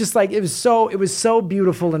 it was just like, it was so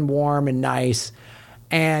beautiful and warm and nice.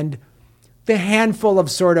 And the handful of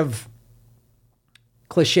sort of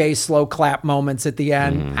cliche slow clap moments at the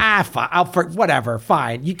end. Whatever,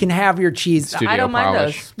 fine. You can have your cheese. Studio I don't mind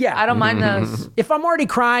polish. those. Yeah. I don't mind those. If I'm already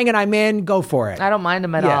crying and I'm in, go for it. I don't mind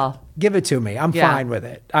them at all. Give it to me. I'm Yeah. fine with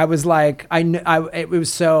it. I was like, it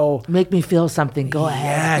was so. Make me feel something. Go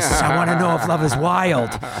ahead. Yes, I want to know if love is wild.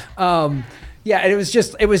 Yeah, and it was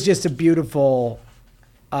just a beautiful,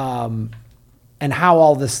 and how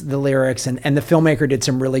all the lyrics and the filmmaker did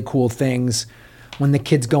some really cool things. When the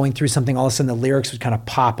kid's going through something, all of a sudden the lyrics would kind of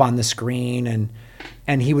pop on the screen,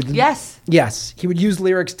 and he would he would use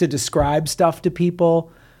lyrics to describe stuff to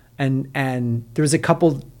people, and there was a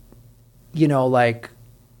couple, like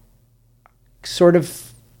sort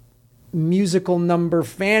of musical number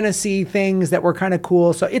fantasy things that were kind of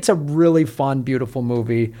cool. So it's a really fun, beautiful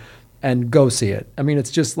movie, and go see it. I mean,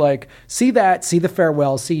 it's just like, see The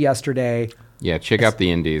Farewell, see Yesterday. Yeah, check out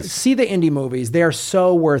the indies. See the indie movies. They are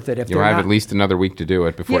so worth it. If You'll they're have not, at least another week to do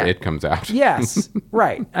it before Yeah. it comes out. Yes,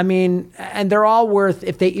 right. I mean, and they're all worth,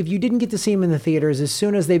 if you didn't get to see them in the theaters, as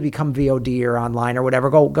soon as they become VOD or online or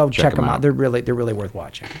whatever, go check them out. They're really worth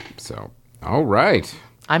watching. So, all right.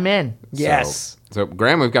 I'm in. Yes. So,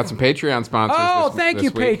 Graham, we've got some Patreon sponsors. Thank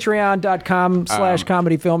you, week.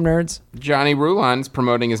 Patreon.com/comedyfilmnerds. Johnny Rulan's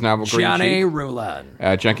promoting his novel Green Johnny Sheep.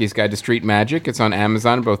 Rulan. Junkie's Guide to Street Magic. It's on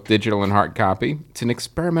Amazon, both digital and hard copy. It's an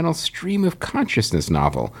experimental stream of consciousness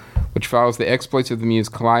novel, which follows the exploits of the muse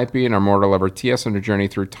Calliope and our mortal lover T.S. on a journey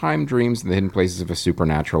through time, dreams, and the hidden places of a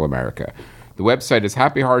supernatural America. The website is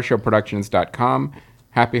happyhorrorshowproductions.com,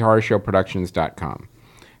 happyhorrorshowproductions.com.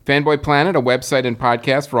 Fanboy Planet, a website and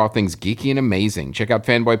podcast for all things geeky and amazing. Check out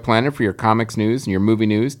Fanboy Planet for your comics news and your movie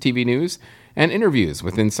news, TV news, and interviews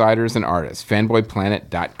with insiders and artists.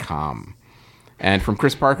 Fanboyplanet.com. And from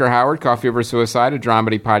Chris Parker Howard, Coffee Over Suicide, a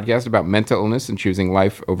dramedy podcast about mental illness and choosing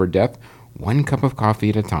life over death, one cup of coffee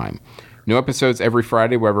at a time. New episodes every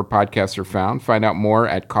Friday wherever podcasts are found. Find out more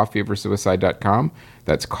at coffeeoversuicide.com.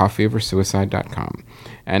 That's coffeeoversuicide.com.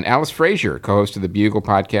 And Alice Frazier, co-host of the Bugle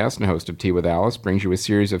podcast and host of Tea with Alice, brings you a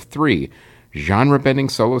series of 3 genre-bending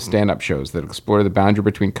solo stand-up shows that explore the boundary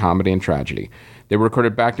between comedy and tragedy. They were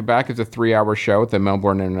recorded back-to-back as a 3-hour show at the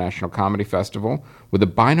Melbourne International Comedy Festival with a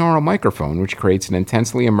binaural microphone, which creates an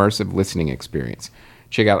intensely immersive listening experience.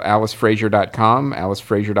 Check out alicefrazier.com,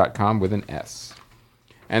 alicefrazier.com with an S.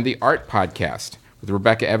 And the Art Podcast with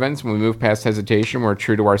Rebecca Evans. When we move past hesitation, we're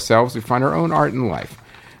true to ourselves. We find our own art in life.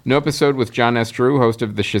 New episode with John S. Drew, host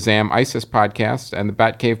of the Shazam ISIS podcast and the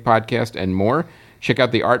Batcave podcast and more. Check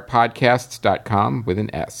out theartpodcasts.com with an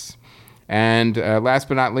S. And last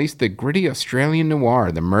but not least, the gritty Australian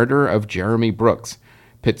noir, The Murder of Jeremy Brooks.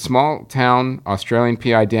 Pit small-town Australian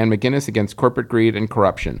PI Dan McGuinness against corporate greed and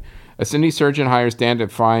corruption. A Sydney surgeon hires Dan to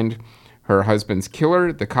find her husband's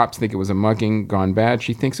killer. The cops think it was a mugging gone bad.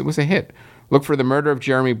 She thinks it was a hit. Look for The Murder of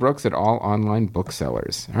Jeremy Brooks at all online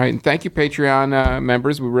booksellers. All right, and thank you, Patreon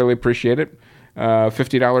members. We really appreciate it.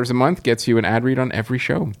 $50 a month gets you an ad read on every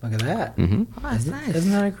show. Look at that. Mm-hmm. Oh, that's nice.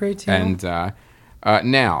 Isn't that a great deal? And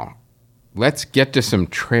now, let's get to some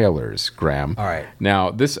trailers, Graham. All right.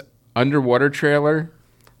 Now, this underwater trailer,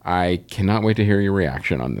 I cannot wait to hear your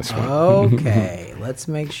reaction on this one. Okay, let's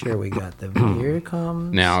make sure we got the. Here it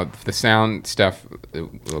comes. Now, the sound stuff,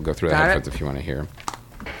 we'll go through the Got headphones it. if you want to hear.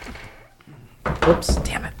 Whoops,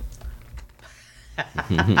 damn it.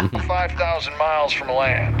 5,000 miles from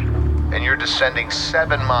land, and you're descending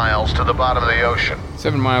 7 miles to the bottom of the ocean.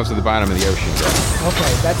 7 miles to the bottom of the ocean, Graham.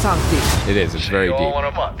 Okay, that sounds deep. It is. It's very See you all in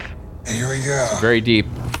deep. a month. Here we go. Very deep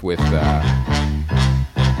with the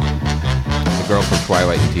girl from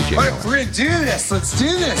Twilight and TJ All right, Miller. we're gonna do this. Let's do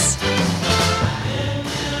this.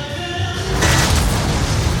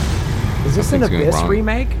 Is this an Something's going Abyss wrong.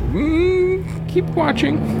 remake? Keep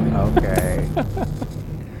watching. Okay.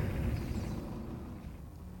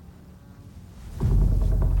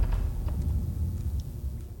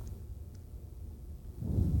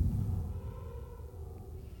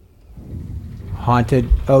 Haunted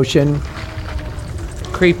ocean.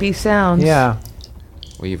 Creepy sounds. Yeah.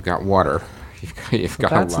 Well, you've got water. You've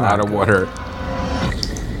got a That's lot not of good. water.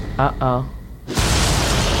 Uh-oh.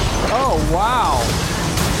 Oh, wow.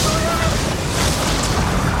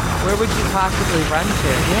 Where would you possibly run to?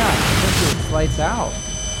 Yeah, this is lights out.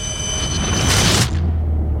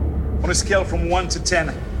 On a scale from 1 to 10,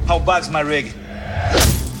 how bad's my rig?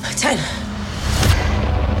 10.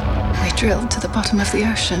 We're drilled to the bottom of the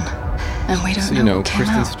ocean, and we don't So, know what came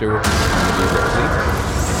Kristen out. Stewart is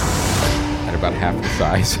at about half the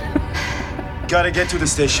size. Gotta get to the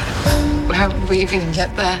station. How are we gonna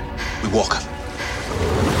get there? We walk.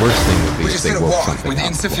 Worst thing would be We're if just they gonna woke walk something with up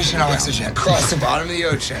insufficient before we oxygen across the bottom of the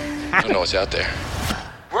ocean. I don't know what's out there.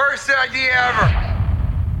 Worst idea ever.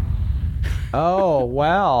 Oh,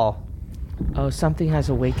 well. Oh, something has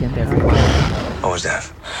awakened everyone. What was that?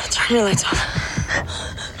 Turn your lights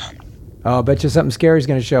off. Oh, I bet you something scary is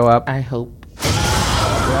going to show up. I hope.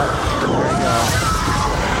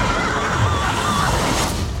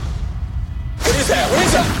 What is that? What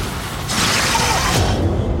is that?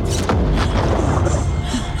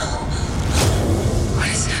 What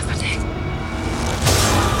is happening?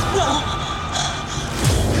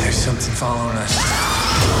 There's something following us.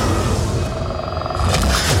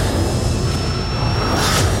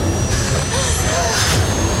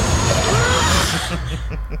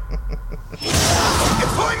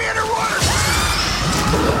 It's pulling me underwater.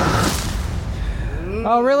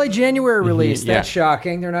 Oh, really? January release. Yeah. That's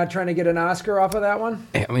shocking. They're not trying to get an Oscar off of that one?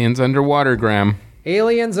 Aliens underwater, Graham.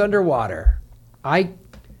 Aliens underwater. I'm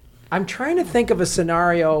trying to think of a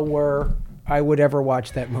scenario where I would ever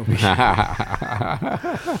watch that movie.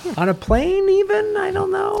 On a plane, even? I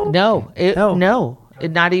don't know. No. No. No.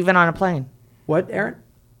 Not even on a plane. What, Aaron?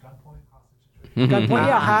 Gunpoint?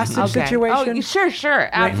 Yeah, hostage situation. Oh, sure.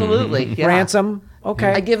 Absolutely. Yeah. Ransom.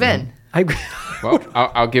 Okay. I give in. Well,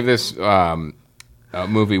 I'll give this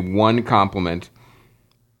movie one compliment.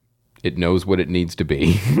 It knows what it needs to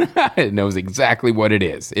be. It knows exactly what it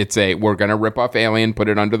is. We're going to rip off Alien, put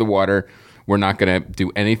it under the water. We're not going to do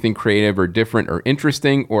anything creative or different or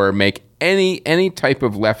interesting or make any type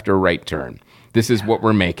of left or right turn. This is what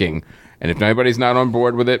we're making. And if anybody's not on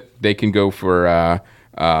board with it, they can go for...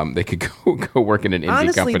 they could go work in an indie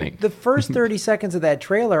Honestly, company. the first 30 seconds of that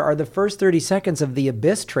trailer are the first 30 seconds of the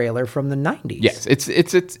Abyss trailer from the 90s. Yes,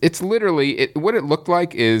 it's literally what it looked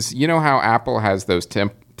like is, you know how Apple has those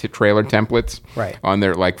trailer templates Right. on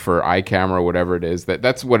their, like, for iCamera or whatever it is.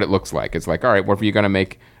 That's what it looks like. It's like, all right, what if you're going to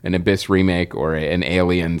make an Abyss remake or an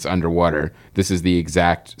Aliens underwater? This is the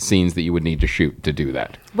exact scenes that you would need to shoot to do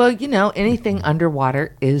that. Well, anything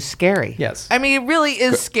underwater is scary. Yes. I mean, it really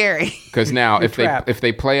is scary. Because now, if trapped.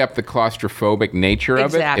 they play up the claustrophobic nature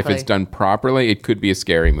of it, if Exactly. it's done properly, it could be a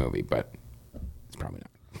scary movie, but it's probably not.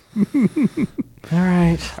 All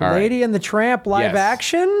right. All right. Lady and the Tramp live Yes.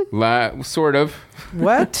 action? Sort of.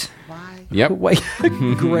 What? Yep. Wait,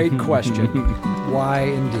 great question. Why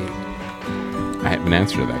indeed? I have an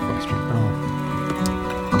answer to that question.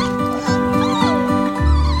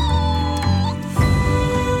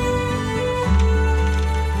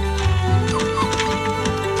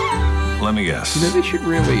 Let me guess. They should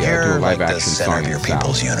really do a You're live like action the center song of in your the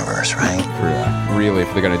people's South. universe, right? Really,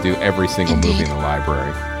 if they're going to do every single movie in the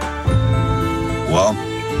library. Well,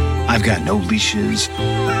 I've got no leashes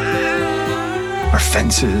or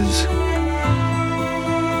fences.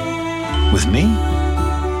 With me,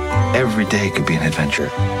 every day could be an adventure.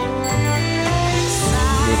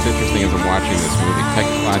 What's interesting is I'm watching this movie.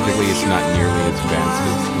 Technologically, it's not nearly as advanced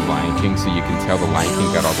as The Lion King, so you can tell The Lion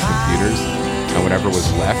King got all the computers, and whatever was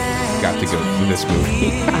left got to go to this movie.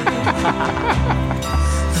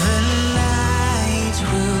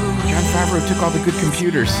 Jon Favreau took all the good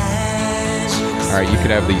computers. All right, you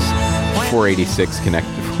could have these 486s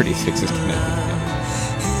connected together.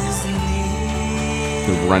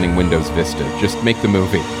 The running Windows Vista. Just make the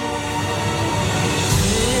movie.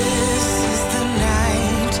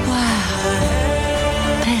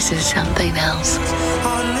 Wow. This is something else.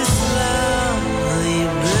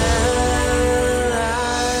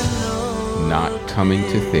 Not coming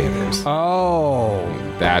to theaters. Oh.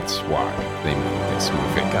 That's why they made this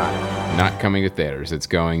movie. Got it. Not coming to theaters. It's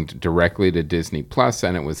going directly to Disney Plus,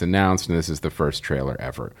 and it was announced, and this is the first trailer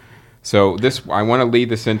ever. So I want to lead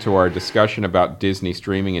this into our discussion about Disney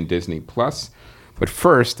streaming and Disney Plus. But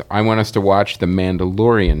first, I want us to watch the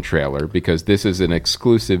Mandalorian trailer because this is an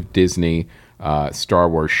exclusive Disney Star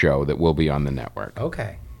Wars show that will be on the network.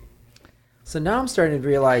 Okay. So now I'm starting to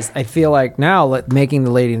realize, I feel like now making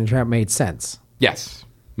The Lady and the Tramp made sense. Yes.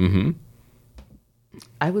 Mm-hmm.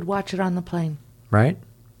 I would watch it on the plane. Right?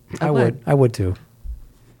 I would. I would too.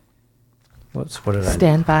 What did I...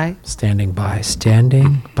 Stand by. Standing by.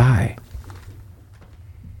 Standing by.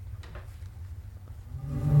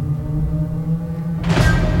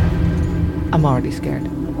 I'm already scared.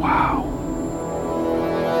 Wow.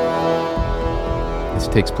 This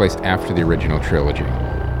takes place after the original trilogy.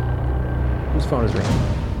 Whose phone is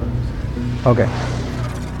ringing? Okay.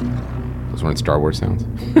 Those weren't Star Wars sounds.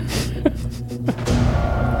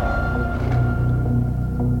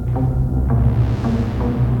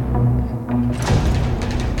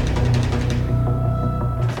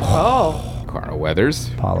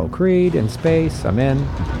 Weathers. Apollo Creed in space. I'm in.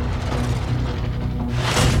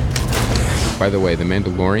 By the way, the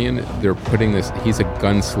Mandalorian, they're putting this, he's a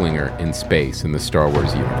gunslinger in space in the Star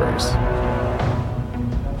Wars universe.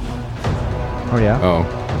 Oh, yeah?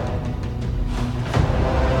 Oh.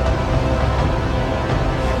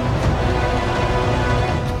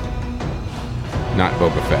 Not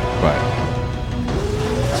Boba Fett, but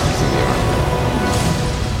he's in the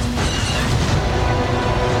army.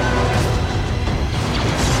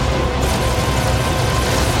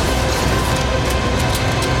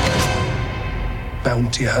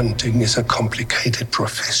 Bounty hunting is a complicated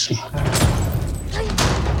profession.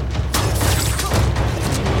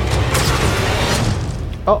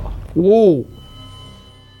 Oh, whoa.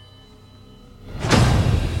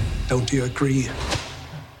 Don't you agree?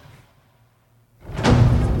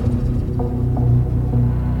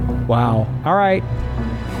 Wow. All right.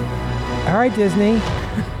 All right, Disney.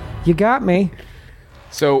 You got me.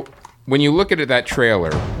 So, when you look at that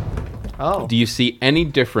trailer, Oh. do you see any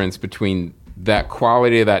difference between that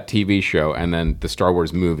quality of that TV show and then the Star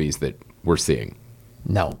Wars movies that we're seeing?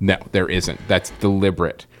 No. No, there isn't. That's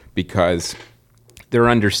deliberate because they're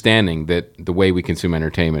understanding that the way we consume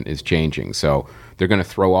entertainment is changing. So they're going to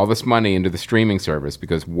throw all this money into the streaming service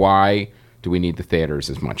because why do we need the theaters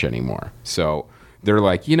as much anymore? So they're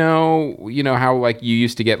like, you know how like you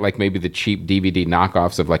used to get like maybe the cheap DVD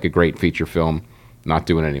knockoffs of like a great feature film? Not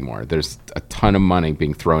doing it anymore. There's a ton of money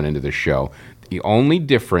being thrown into the show. The only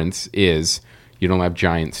difference is you don't have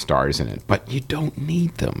giant stars in it, but you don't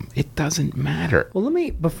need them. It doesn't matter. Well,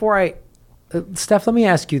 Steph, let me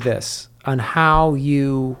ask you this on how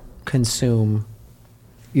you consume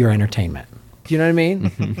your entertainment. Do you know what I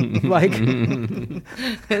mean? Like,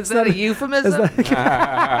 Is that a euphemism?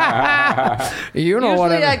 you know Usually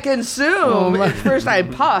what I consume. First I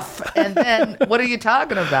puff, and then what are you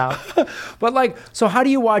talking about? But like, so how do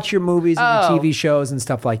you watch your movies and your TV shows and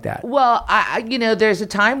stuff like that? Well, I there's a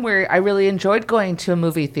time where I really enjoyed going to a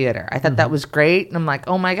movie theater. I thought that was great, and I'm like,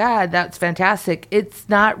 oh my God, that's fantastic. It's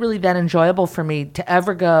not really that enjoyable for me to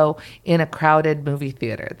ever go in a crowded movie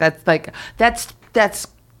theater. That's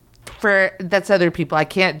other people. I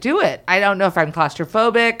can't do it. I don't know if I'm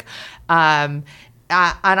claustrophobic, and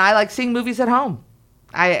I like seeing movies at home.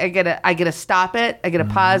 I gotta stop it. I gotta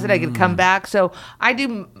pause it. I gotta come back. So I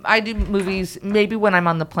do movies maybe when I'm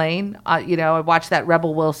on the plane. I watched that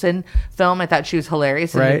Rebel Wilson film. I thought she was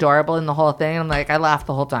hilarious and adorable in the whole thing. I'm like, I laughed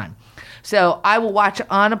the whole time. So I will watch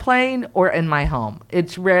on a plane or in my home.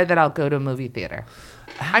 It's rare that I'll go to a movie theater.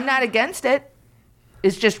 I'm not against it.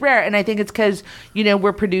 It's just rare, and I think it's because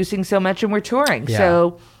we're producing so much and we're touring. Yeah.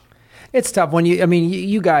 So it's tough when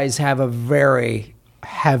you guys have a very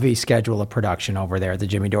heavy schedule of production over there at the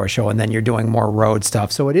Jimmy Dore Show, and then you're doing more road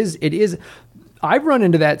stuff. So it is. I've run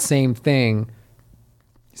into that same thing.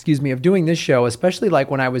 Of doing this show, especially like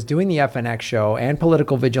when I was doing the FNX show and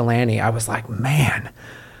Political Vigilante. I was like, man,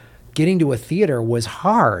 getting to a theater was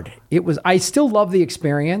hard. I still love the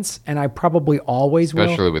experience, and I probably always will.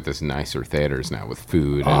 Especially with this nicer theaters now with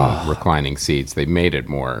food and reclining seats. They made it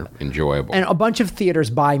more enjoyable. And a bunch of theaters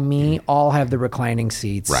by me all have the reclining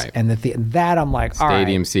seats. Right. And that I'm like, all right.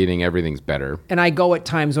 Stadium seating, everything's better. And I go at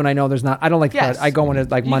times when I know there's not, I don't like Yes. I go in at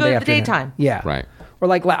like You Monday go to the afternoon. daytime. Yeah. Right. Or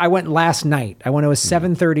like I went last night. I went to a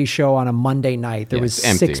 7:30 show on a Monday night. There was it's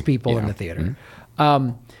empty. 6 people in Yeah. the theater.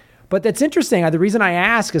 But that's interesting. The reason I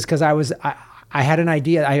ask is because I had an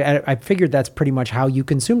idea. I figured that's pretty much how you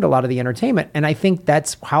consumed a lot of the entertainment. And I think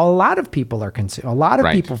that's how a lot of people are consuming. A lot of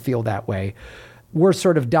Right. people feel that way. We're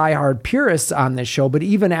sort of diehard purists on this show, but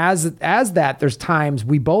even as that, there's times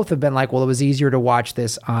we both have been like, well, it was easier to watch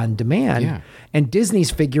this on demand. Yeah. And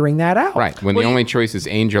Disney's figuring that out. Right. When the only choice is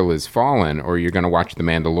Angel is Fallen or you're going to watch The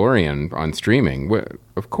Mandalorian on streaming,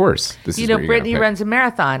 of course. This is where you're Brittany gonna pick. runs a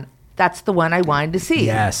marathon. That's the one I wanted to see.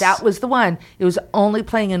 Yes. That was the one. It was only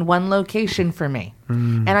playing in one location for me.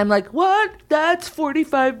 And I'm like, what? That's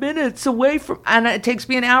 45 minutes away from, and it takes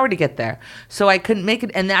me an hour to get there. So I couldn't make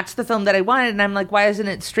it. And that's the film that I wanted. And I'm like, why isn't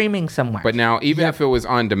it streaming somewhere? But now, even if it was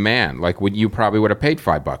on demand, like you probably would have paid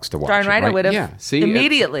 $5 to watch Darn it, right, right? I would have Yeah. See,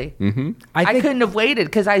 immediately. I couldn't have waited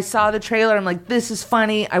because I saw the trailer. I'm like, this is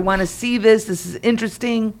funny. I want to see this. This is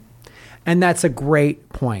interesting. And that's a great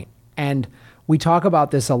point. And we talk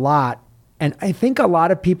about this a lot. And I think a lot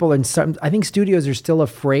of people I think studios are still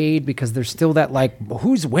afraid because there's still that like,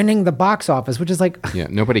 who's winning the box office? Which is like, Yeah,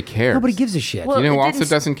 nobody cares. nobody gives a shit. Well, You know who it also didn't-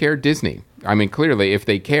 doesn't care? Disney. I mean, clearly, if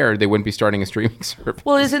they cared, they wouldn't be starting a streaming service.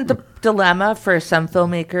 Well, isn't the dilemma for some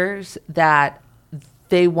filmmakers that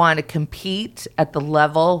they want to compete at the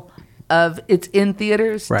level of it's in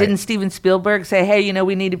theaters. Right. Didn't Steven Spielberg say, hey,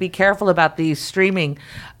 we need to be careful about these streaming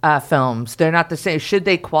films? They're not the same. Should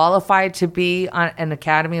they qualify to be on an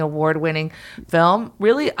Academy Award-winning film?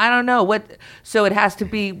 Really? I don't know. So it has to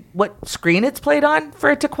be what screen it's played on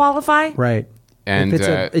for it to qualify? Right. And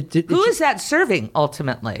Who is that serving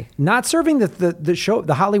ultimately? Not serving the show,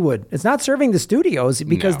 the Hollywood. It's not serving the studios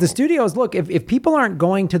because the studios, look, if people aren't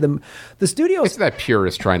going to the studios. It's that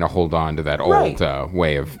purist trying to hold on to that Right. old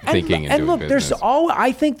way of thinking and doing look, business.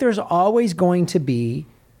 I think there's always going to be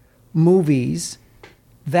movies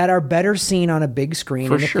that are better seen on a big screen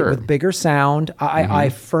For sure. with bigger sound. I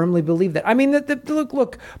firmly believe that. I mean,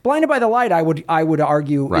 look, Blinded by the Light, I would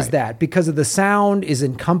argue is Right. that because of the sound is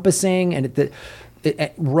encompassing and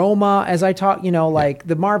Roma, as I talk, like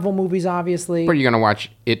the Marvel movies, obviously. But are you going to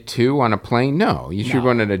watch it too on a plane? No. You should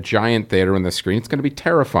run at a giant theater on the screen. It's going to be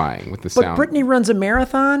terrifying with the But sound. Brittany runs a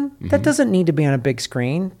marathon. That doesn't need to be on a big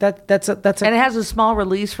screen. That's a And it has a small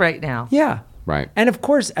release right now. yeah. Right. And of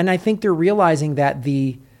course, and I think they're realizing that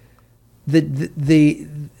the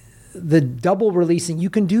double releasing, you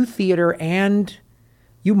can do theater and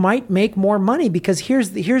you might make more money because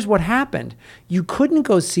here's what happened. You couldn't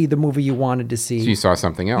go see the movie you wanted to see. So you saw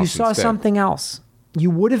something else You saw instead. something else.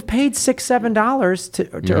 You would have paid $6, $7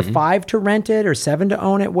 to or $5 to rent it or $7 to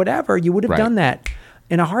own it, whatever. You would have Right. done that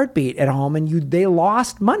in a heartbeat at home, and they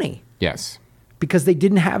lost money Yes. because they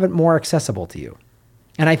didn't have it more accessible to you.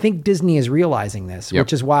 And I think Disney is realizing this, Yep.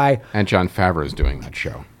 which is why. And Jon Favreau is doing that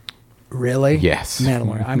show. Really? Yes.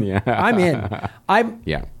 Mandalorian. I'm in.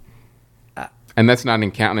 Yeah. And that's not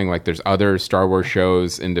in counting, like, there's other Star Wars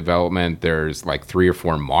shows in development. There's, like, 3 or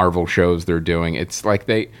 4 Marvel shows they're doing. It's like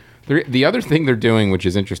the other thing they're doing, which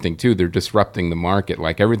is interesting, too, they're disrupting the market.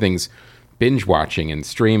 Like, everything's binge watching and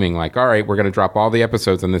streaming. Like, all right, we're going to drop all the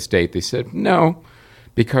episodes on this date. They said, no,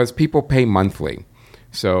 because people pay monthly.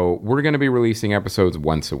 So we're going to be releasing episodes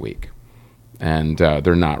once a week. And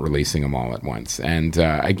they're not releasing them all at once. And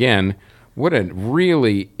again, what a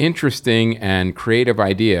really interesting and creative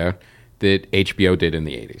idea that HBO did in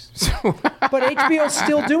the 80s. So, But HBO's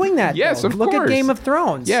still doing that. Yes, though. of Look course. at Game of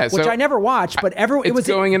Thrones, Yeah, which so I never watched, but it was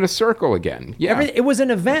going in a circle again. Yeah. it was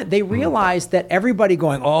an event. They realized that everybody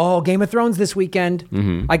going, oh, Game of Thrones this weekend.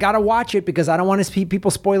 I got to watch it because I don't want to see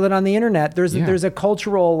people spoil it on the internet. There's a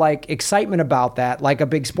cultural excitement about that, like a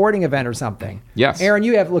big sporting event or something. Yes. Aaron,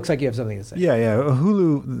 looks like you have something to say. Yeah.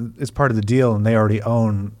 Hulu is part of the deal, and they're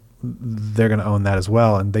going to own that as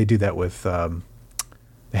well, and they do that with The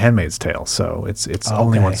Handmaid's Tale. So it's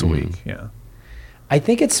only Okay. once a week. Yeah. I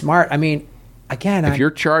think it's smart. I mean, again, If you're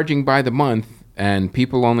charging by the month and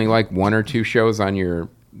people only like 1 or 2 shows on your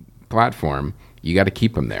platform, you got to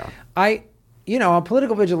keep them there. I'm a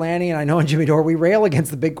political vigilante, and I know in Jimmy Dore we rail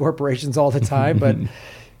against the big corporations all the time, but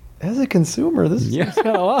as a consumer, this is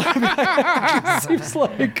kind of odd. It seems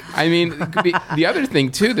like. I mean, the other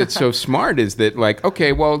thing, too, that's so smart is that, like,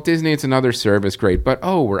 okay, well, Disney, it's another service, great, but,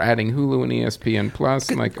 we're adding Hulu and ESPN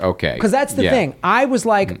Plus. I'm like, okay. Because that's the thing. I was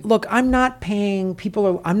like, look, I'm not paying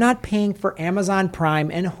for Amazon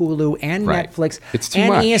Prime and Hulu and Right. Netflix It's too and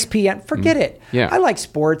much. ESPN. Forget it. Yeah. I like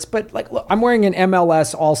sports, but look, I'm wearing an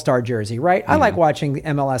MLS All-Star jersey, right? I like watching the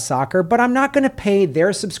MLS soccer, but I'm not going to pay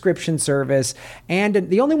their subscription service. And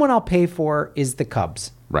the only one I'll pay for is the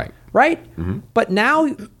Cubs. Right. Right? But now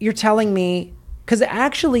you're telling me, because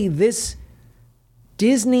actually this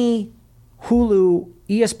Disney, Hulu,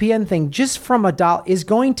 ESPN thing, just from $1 is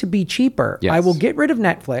going to be cheaper. Yes. I will get rid of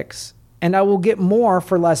Netflix and I will get more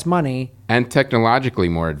for less money. And technologically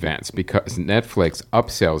more advanced because Netflix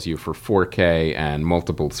upsells you for 4K and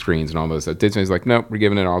multiple screens and all those. Disney's like, nope, we're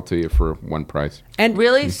giving it all to you for one price. And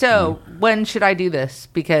Really? So when should I do this?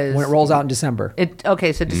 Because when it rolls out in December. so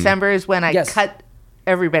December is when I Yes. cut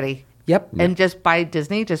everybody Yep. and just buy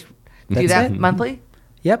Disney. Just do That's that it. monthly.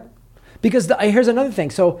 Yep. Because here's another thing.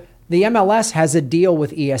 So the MLS has a deal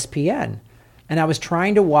with ESPN. And I was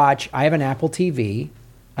trying to watch, I have an Apple TV.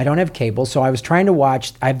 I don't have cable. So I was trying to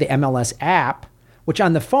watch, I have the MLS app, which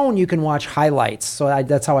on the phone you can watch highlights. So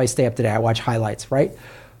that's how I stay up to date. I watch highlights, right?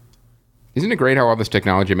 Isn't it great how all this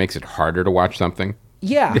technology makes it harder to watch something?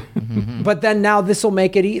 Yeah. But then now this will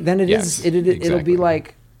make it, then it Yes, is, it'll be exactly.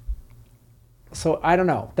 like, so I don't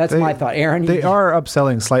know. That's my thought. Aaron? They are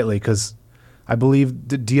upselling slightly because I believe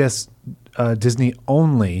the Disney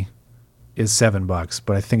only is $7,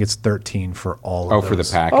 but I think it's $13 for all of those. For the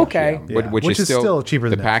package. Okay. Yeah. Yeah. Which is still cheaper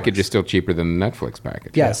than the package Netflix. is still cheaper than the Netflix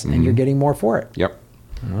package. Yes. And you're getting more for it. Yep.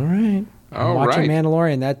 All right. All watching right.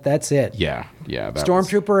 Mandalorian. That's it. Yeah. Yeah. that was-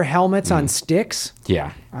 Stormtrooper helmets on sticks.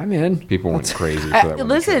 Yeah. I'm in. People went crazy for that. when they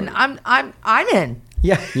Listen, showed it. I'm in.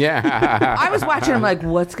 Yeah. Yeah. I was watching. I'm like,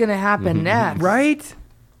 what's going to happen next? Right.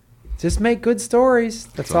 Just make good stories.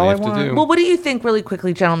 That's all I you have to want. do. Well, what do you think, really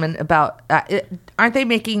quickly, gentlemen, about? Aren't they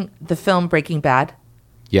making the film Breaking Bad?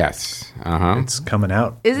 Yes. It's coming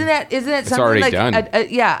out. Isn't that something already like done.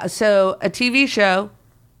 Yeah? So a TV show,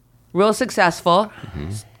 real successful.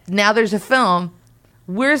 Now there's a film.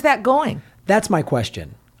 Where's that going? That's my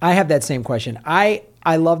question. I have that same question. I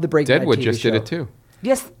love the Breaking Bad Deadwood TV just show. did it too.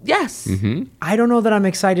 Yes. I don't know that I'm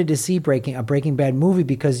excited to see a Breaking Bad movie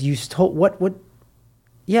because you told what.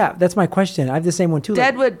 Yeah, that's my question. I have the same one too.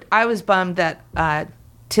 Deadwood. I was bummed that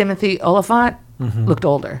Timothy Oliphant looked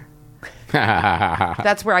older.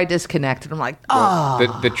 That's where I disconnected. I'm like,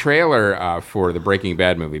 The trailer for the Breaking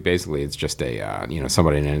Bad movie, basically, it's just a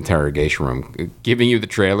somebody in an interrogation room giving you the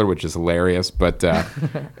trailer, which is hilarious. But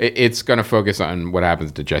it's going to focus on what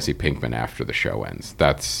happens to Jesse Pinkman after the show ends.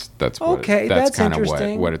 That's that's kind of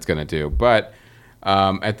interesting. what it's going to do. But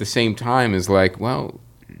at the same time, is like, well,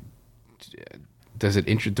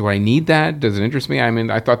 do I need that? Does it interest me? I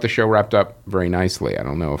mean, I thought the show wrapped up very nicely. I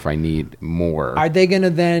don't know if I need more. Are they going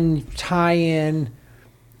to then tie in?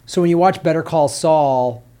 So when you watch Better Call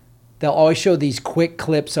Saul, they'll always show these quick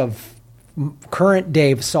clips of current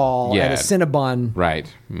day Saul at a Cinnabon,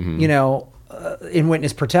 right? In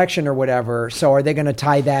witness protection or whatever. So are they going to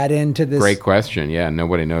tie that into this? Great question. Yeah,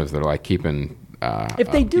 nobody knows. They're like keeping.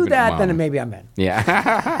 If they do that, then maybe I'm in.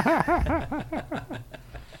 Yeah.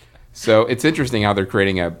 So it's interesting how they're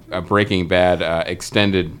creating a Breaking Bad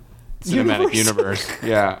extended cinematic universe.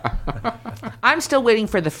 Yeah. I'm still waiting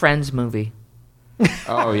for the Friends movie.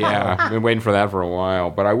 Oh yeah, I've been waiting for that for a while,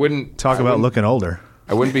 but I wouldn't looking older.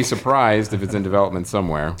 I wouldn't be surprised if it's in development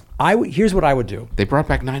somewhere. Here's what I would do. They brought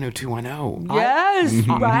back 90210. Yes,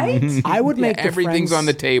 right. I would make everything's the Friends, on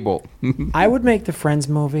the table. I would make the Friends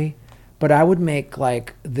movie, but I would make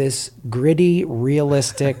like this gritty,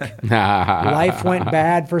 realistic. Life went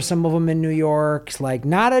bad for some of them in New York. It's like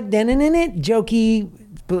not a jokey,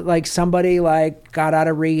 but like somebody like got out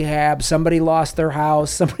of rehab. Somebody lost their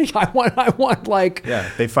house. I want like. Yeah,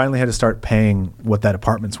 they finally had to start paying what that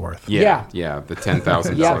apartment's worth. Yeah, the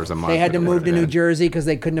 $10,000 a month. They had to move to New Jersey because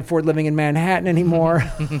they couldn't afford living in Manhattan anymore.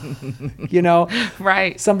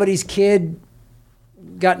 Right. Somebody's kid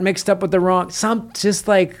got mixed up with the wrong. Just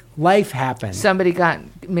like life happened. Somebody got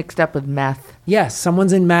mixed up with meth. Yes,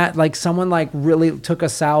 someone's in meth. Like someone like really took a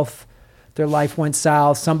south. Their life went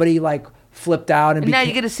south. Somebody like flipped out and now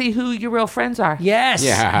you get to see who your real friends are. Yes.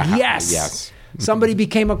 Yeah. Yes. Somebody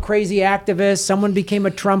became a crazy activist. Someone became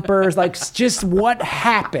a Trumper. Like just what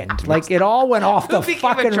happened? Like it all went off the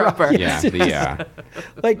fucking Trumper. Yeah.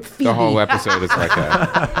 Like Phoebe. The whole episode is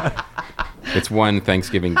like it's one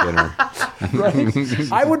Thanksgiving dinner.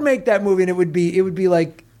 Right? I would make that movie, and it would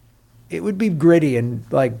be gritty and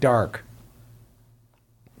like dark.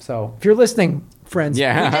 So if you're listening, friends, We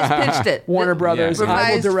just pitched it. Warner Brothers, I will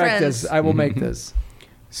Revised direct Friends. this. I will make this.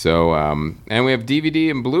 So, and we have DVD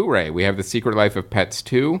and Blu-ray. We have The Secret Life of Pets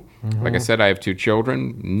 2. Like I said, I have 2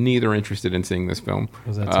 children. Neither interested in seeing this film.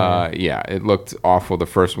 Was that terrible? Yeah, it looked awful. The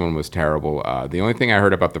first one was terrible. The only thing I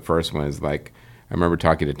heard about the first one is like, I remember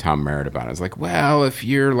talking to Tom Merritt about it. I was like, well, if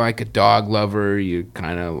you're like a dog lover, you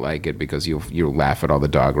kind of like it because you'll laugh at all the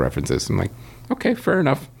dog references. I'm like, okay, fair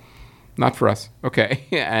enough. Not for us. Okay.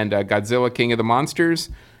 And Godzilla King of the Monsters.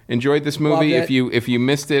 Enjoyed this movie. Loved it. If you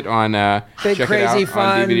missed it on Big check crazy it out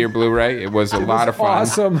fun. on DVD or Blu-ray. It was a lot of fun.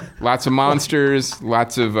 Awesome. Lots of monsters,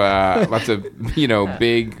 lots of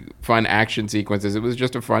big fun action sequences. It was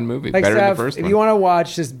just a fun movie. Like Better than Steph, the first if one. you want to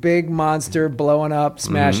watch this big monster blowing up,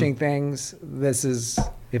 smashing things, this is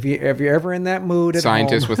if you're ever in that mood at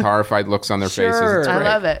Scientists home. with horrified looks on their faces. It's I great.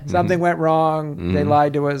 love it. Something went wrong. They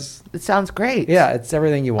lied to us. It sounds great. Yeah, it's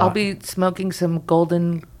everything you want. I'll be smoking some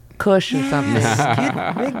golden Kush or something.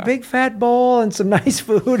 Get big fat bowl and some nice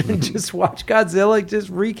food and just watch Godzilla just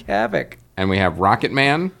wreak havoc. And we have Rocket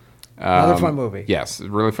Man. Another fun movie. Yes,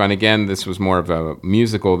 really fun. Again, this was more of a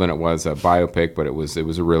musical than it was a biopic, but it was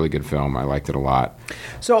a really good film. I liked it a lot.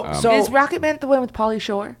 So Is Rocket Man the one with Pauly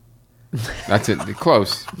Shore? That's it.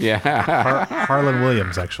 Close. Yeah. Harlan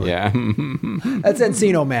Williams, actually. Yeah. that's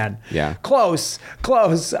Encino Man. Yeah. Close.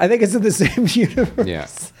 I think it's in the same universe. Yeah.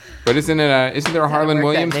 But isn't there a Harlan work that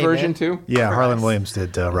Williams name version in. too? Yeah, Harlan Williams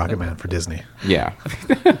did Rocket Man for Disney. Yeah.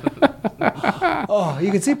 Oh,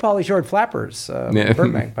 you can see Pauly Shore at Flappers,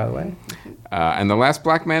 Burbank, by the way. And The Last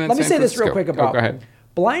Black Man in Let me San say this real Francisco. quick about go ahead.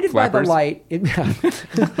 Blinded by the Flappers? Light.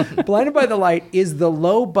 Blinded by the Light is the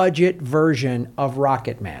low budget version of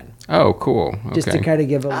Rocket Man. Oh, cool. Okay. Just to kind of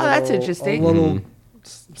give that's interesting. a little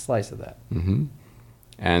slice of that.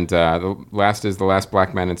 And the last is The Last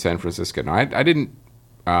Black Man in San Francisco. Now, I didn't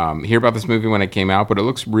hear about this movie when it came out, but it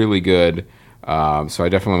looks really good. So I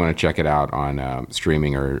definitely want to check it out on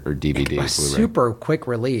streaming or DVD. Blu-ray. Super quick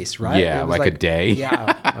release, right? Yeah, like a day.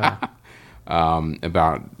 Yeah.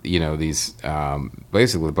 About these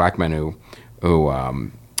basically black men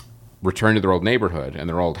who return to their old neighborhood and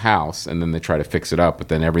their old house, and then they try to fix it up, but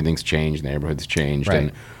then everything's changed, the neighborhood's changed, right.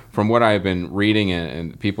 And from what I've been reading,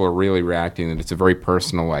 and people are really reacting, that it's a very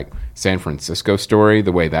personal, like San Francisco story,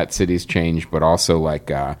 the way that city's changed, but also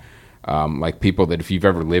like people that if you've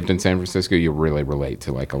ever lived in San Francisco, you really relate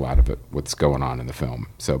to like a lot of it, what's going on in the film.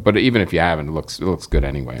 So, but even if you haven't, it looks good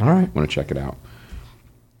anyway. All right, want to check it out.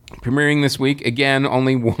 Premiering this week, again,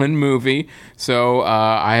 only one movie. So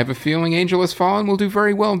I have a feeling Angel Has Fallen will do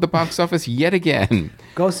very well at the box office yet again.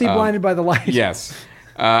 Go see Blinded by the Light. Yes.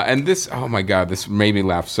 And this, oh my God, this made me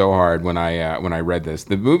laugh so hard when I read this.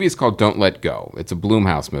 The movie is called Don't Let Go. It's a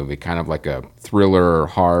Blumhouse movie, kind of like a thriller,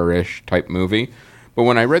 horror-ish type movie. But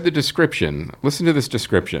when I read the description, listen to this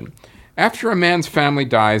description. After a man's family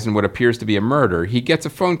dies in what appears to be a murder, he gets a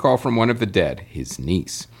phone call from one of the dead, his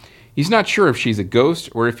niece. He's not sure if she's a ghost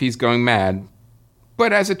or if he's going mad,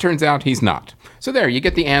 but as it turns out, he's not. So there, you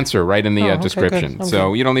get the answer right in the description. Good.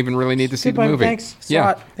 So you don't even really need to see the movie. Thanks.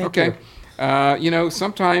 Yeah. Thank you.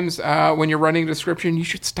 Sometimes when you're writing a description, you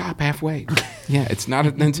should stop halfway. Yeah, it's not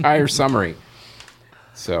an entire summary.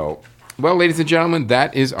 So, well, ladies and gentlemen,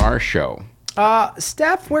 that is our show.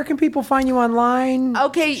 Steph, where can people find you online?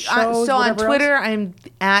 Okay, shows, so on Twitter, else? I'm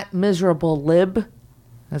at Miserable Lib.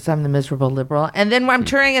 That's I'm the Miserable Liberal. And then I'm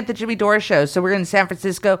touring at the Jimmy Dore Show. So we're in San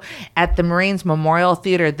Francisco at the Marines Memorial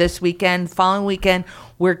Theater this weekend. Following weekend,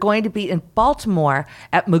 we're going to be in Baltimore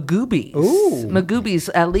at Magooby's. Ooh. Magooby's.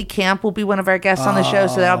 Lee Camp will be one of our guests on the show,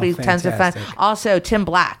 so that'll be tons of fun. Also, Tim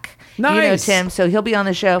Black. Nice. You know Tim, so he'll be on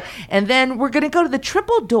the show. And then we're going to go to the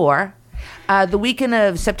Triple Door the weekend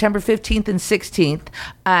of September 15th and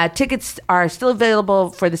 16th. Tickets are still available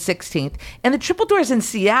for the 16th. And the Triple Doors in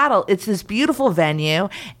Seattle, it's this beautiful venue.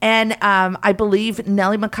 And I believe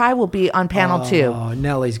Nellie McKay will be on panel 2. Oh,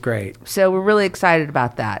 Nellie's great. So we're really excited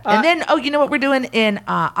about that. And then, you know what we're doing in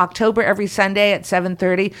October every Sunday at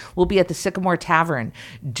 7:30? We'll be at the Sycamore Tavern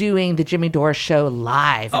doing the Jimmy Dore Show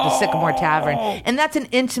live at the Sycamore Tavern. And that's an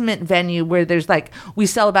intimate venue where there's we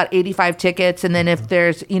sell about 85 tickets. And then if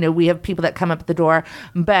there's, we have people that come up at the door.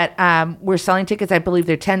 But we're selling tickets. I believe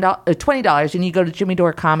they're $20. And you go to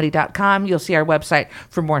jimmydorecomedy.com. You'll see our website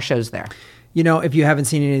for more shows there. If you haven't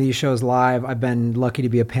seen any of these shows live, I've been lucky to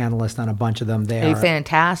be a panelist on a bunch of them. They are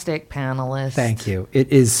fantastic panelist. Thank you. It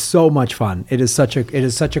is so much fun. It is such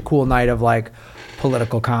a cool night of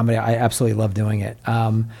political comedy. I absolutely love doing it.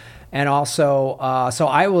 And also, so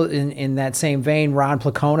I will, in that same vein, Ron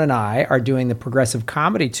Placone and I are doing the Progressive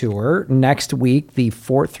Comedy Tour next week, the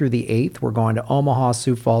 4th through the 8th. We're going to Omaha,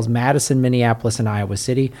 Sioux Falls, Madison, Minneapolis, and Iowa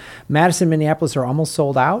City. Madison, Minneapolis are almost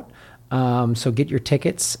sold out. So get your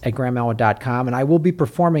tickets at grahamelwood.com. And I will be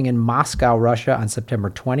performing in Moscow, Russia on September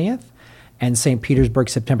 20th and St. Petersburg,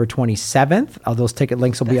 September 27th. Those ticket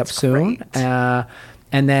links will be up soon.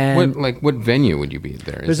 And then, what venue would you be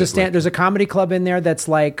there? There's a comedy club in there that's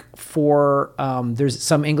for there's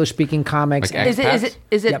some English speaking comics. Is it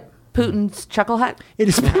Yep. Putin's Chuckle Hut? It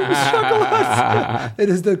is Putin's Chuckle Hut. It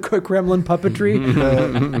is the Kremlin puppetry,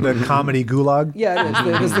 the comedy gulag. Yeah,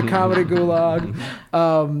 it is the comedy gulag.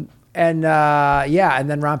 And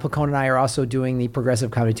then Ron Placone and I are also doing the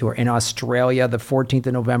Progressive Comedy Tour in Australia. The 14th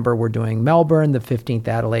of November, we're doing Melbourne. The 15th,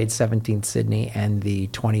 Adelaide. 17th, Sydney. And the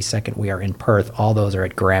 22nd, we are in Perth. All those are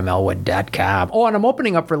at grahamelwood.com. Oh, and I'm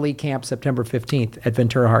opening up for Lee Camp September 15th at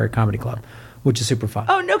Ventura Harbor Comedy Club, which is super fun.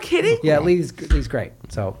 Oh, no kidding? Yeah, Lee's great.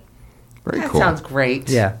 So very that cool. Sounds great.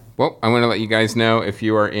 Yeah. Well, I want to let you guys know if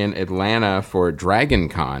you are in Atlanta for Dragon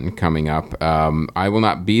Con coming up. I will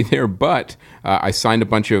not be there, but I signed a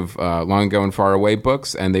bunch of Long Ago and Far Away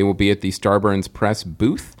books, and they will be at the Starburns Press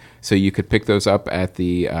booth. So you could pick those up at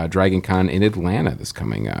the Dragon Con in Atlanta this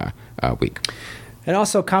coming week. And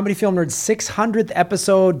also, Comedy Film Nerd's 600th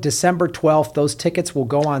episode, December 12th. Those tickets will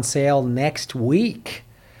go on sale next week.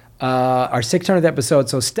 Our 600th episode.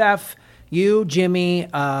 So, Steph, you, Jimmy,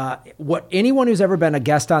 anyone who's ever been a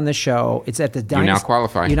guest on this show, it's at the Dynasty. You now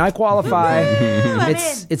qualify. You now qualify.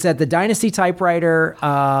 It's at the Dynasty Typewriter.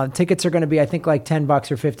 Tickets are going to be, I think, like $10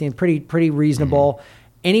 or $15. Pretty reasonable. Mm-hmm.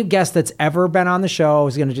 Any guest that's ever been on the show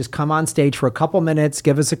is going to just come on stage for a couple minutes,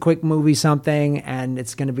 give us a quick movie, something, and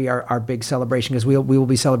it's going to be our big celebration because we will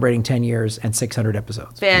be celebrating 10 years and 600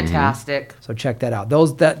 episodes. Fantastic. Mm-hmm. So check that out.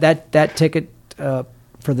 That ticket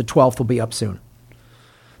for the 12th will be up soon.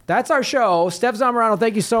 That's our show. Stef Zamorano,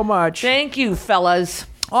 thank you so much. Thank you, fellas.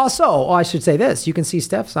 Also, I should say this. You can see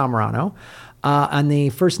Stef Zamorano on the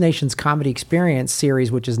First Nations Comedy Experience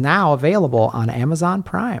series, which is now available on Amazon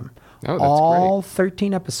Prime. Oh, that's all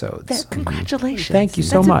 13 episodes. Congratulations. Thank you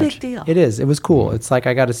so That's much. a big deal. It is. It was cool. It's like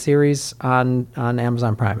I got a series on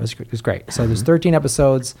Amazon Prime. It was great. So there's 13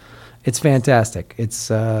 episodes. It's fantastic. It's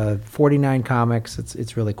 49 comics.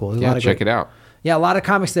 It's really cool. Yeah, check it out. Yeah, a lot of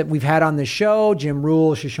comics that we've had on the show. Jim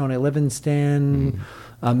Rule, Shoshone Livingston,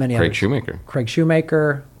 many others. Craig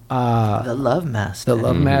Shoemaker. The Love Master. The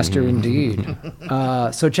Love Master, indeed.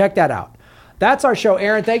 So check that out. That's our show.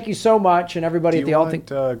 Aaron, thank you so much. And everybody at the All Things.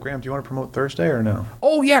 Graham, do you want to promote Thursday or no?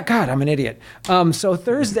 Oh, yeah. God, I'm an idiot. So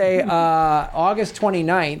Thursday, August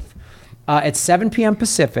 29th, at 7 p.m.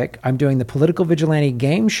 Pacific, I'm doing the Political Vigilante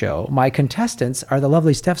game show. My contestants are the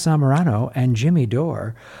lovely Stef Zamorano and Jimmy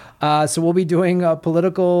Dore. So we'll be doing a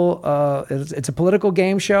political, it's a political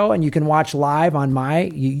game show, and you can watch live on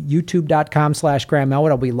my youtube.com/Graham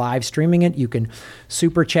Elwood. I'll be live streaming it. You can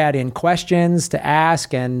super chat in questions to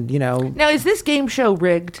ask, and, Now, is this game show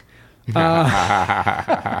rigged?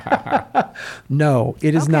 No,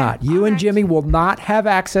 it is not. You and Jimmy will not have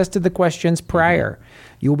access to the questions prior.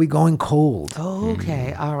 You'll be going cold.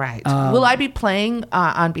 Okay, all right. Will I be playing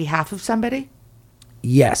on behalf of somebody?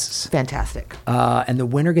 Yes. Fantastic. And the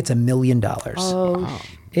winner gets $1 million. Oh,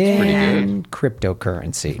 in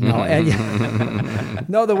cryptocurrency.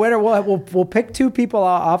 No, the winner we'll pick two people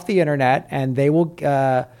off the internet, and they will.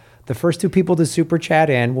 The first two people to super chat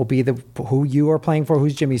in will be who you are playing for,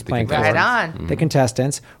 who's Jimmy's playing for. Right on. The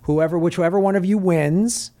contestants. Whichever one of you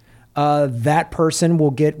wins, that person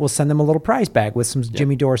will send them a little prize bag with some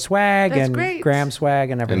Jimmy Dore swag. That's and great. Graham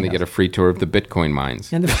swag and everything. And they get a free tour of the Bitcoin mines.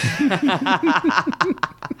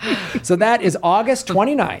 So that is August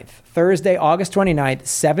 29th, Thursday, August 29th,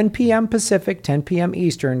 7 p.m. Pacific, 10 p.m.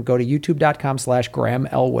 Eastern. Go to youtube.com/Graham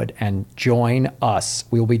Elwood and join us.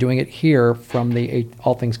 We will be doing it here from the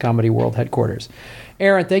All Things Comedy World headquarters.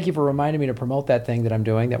 Aaron, thank you for reminding me to promote that thing that I'm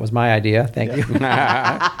doing. That was my idea. Thank you.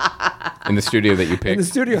 In the studio that you picked. In the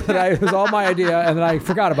studio it was all my idea, and then I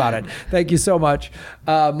forgot about it. Thank you so much.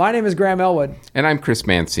 My name is Graham Elwood. And I'm Chris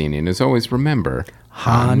Mancini. And as always, remember,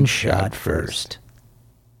 Han shot first.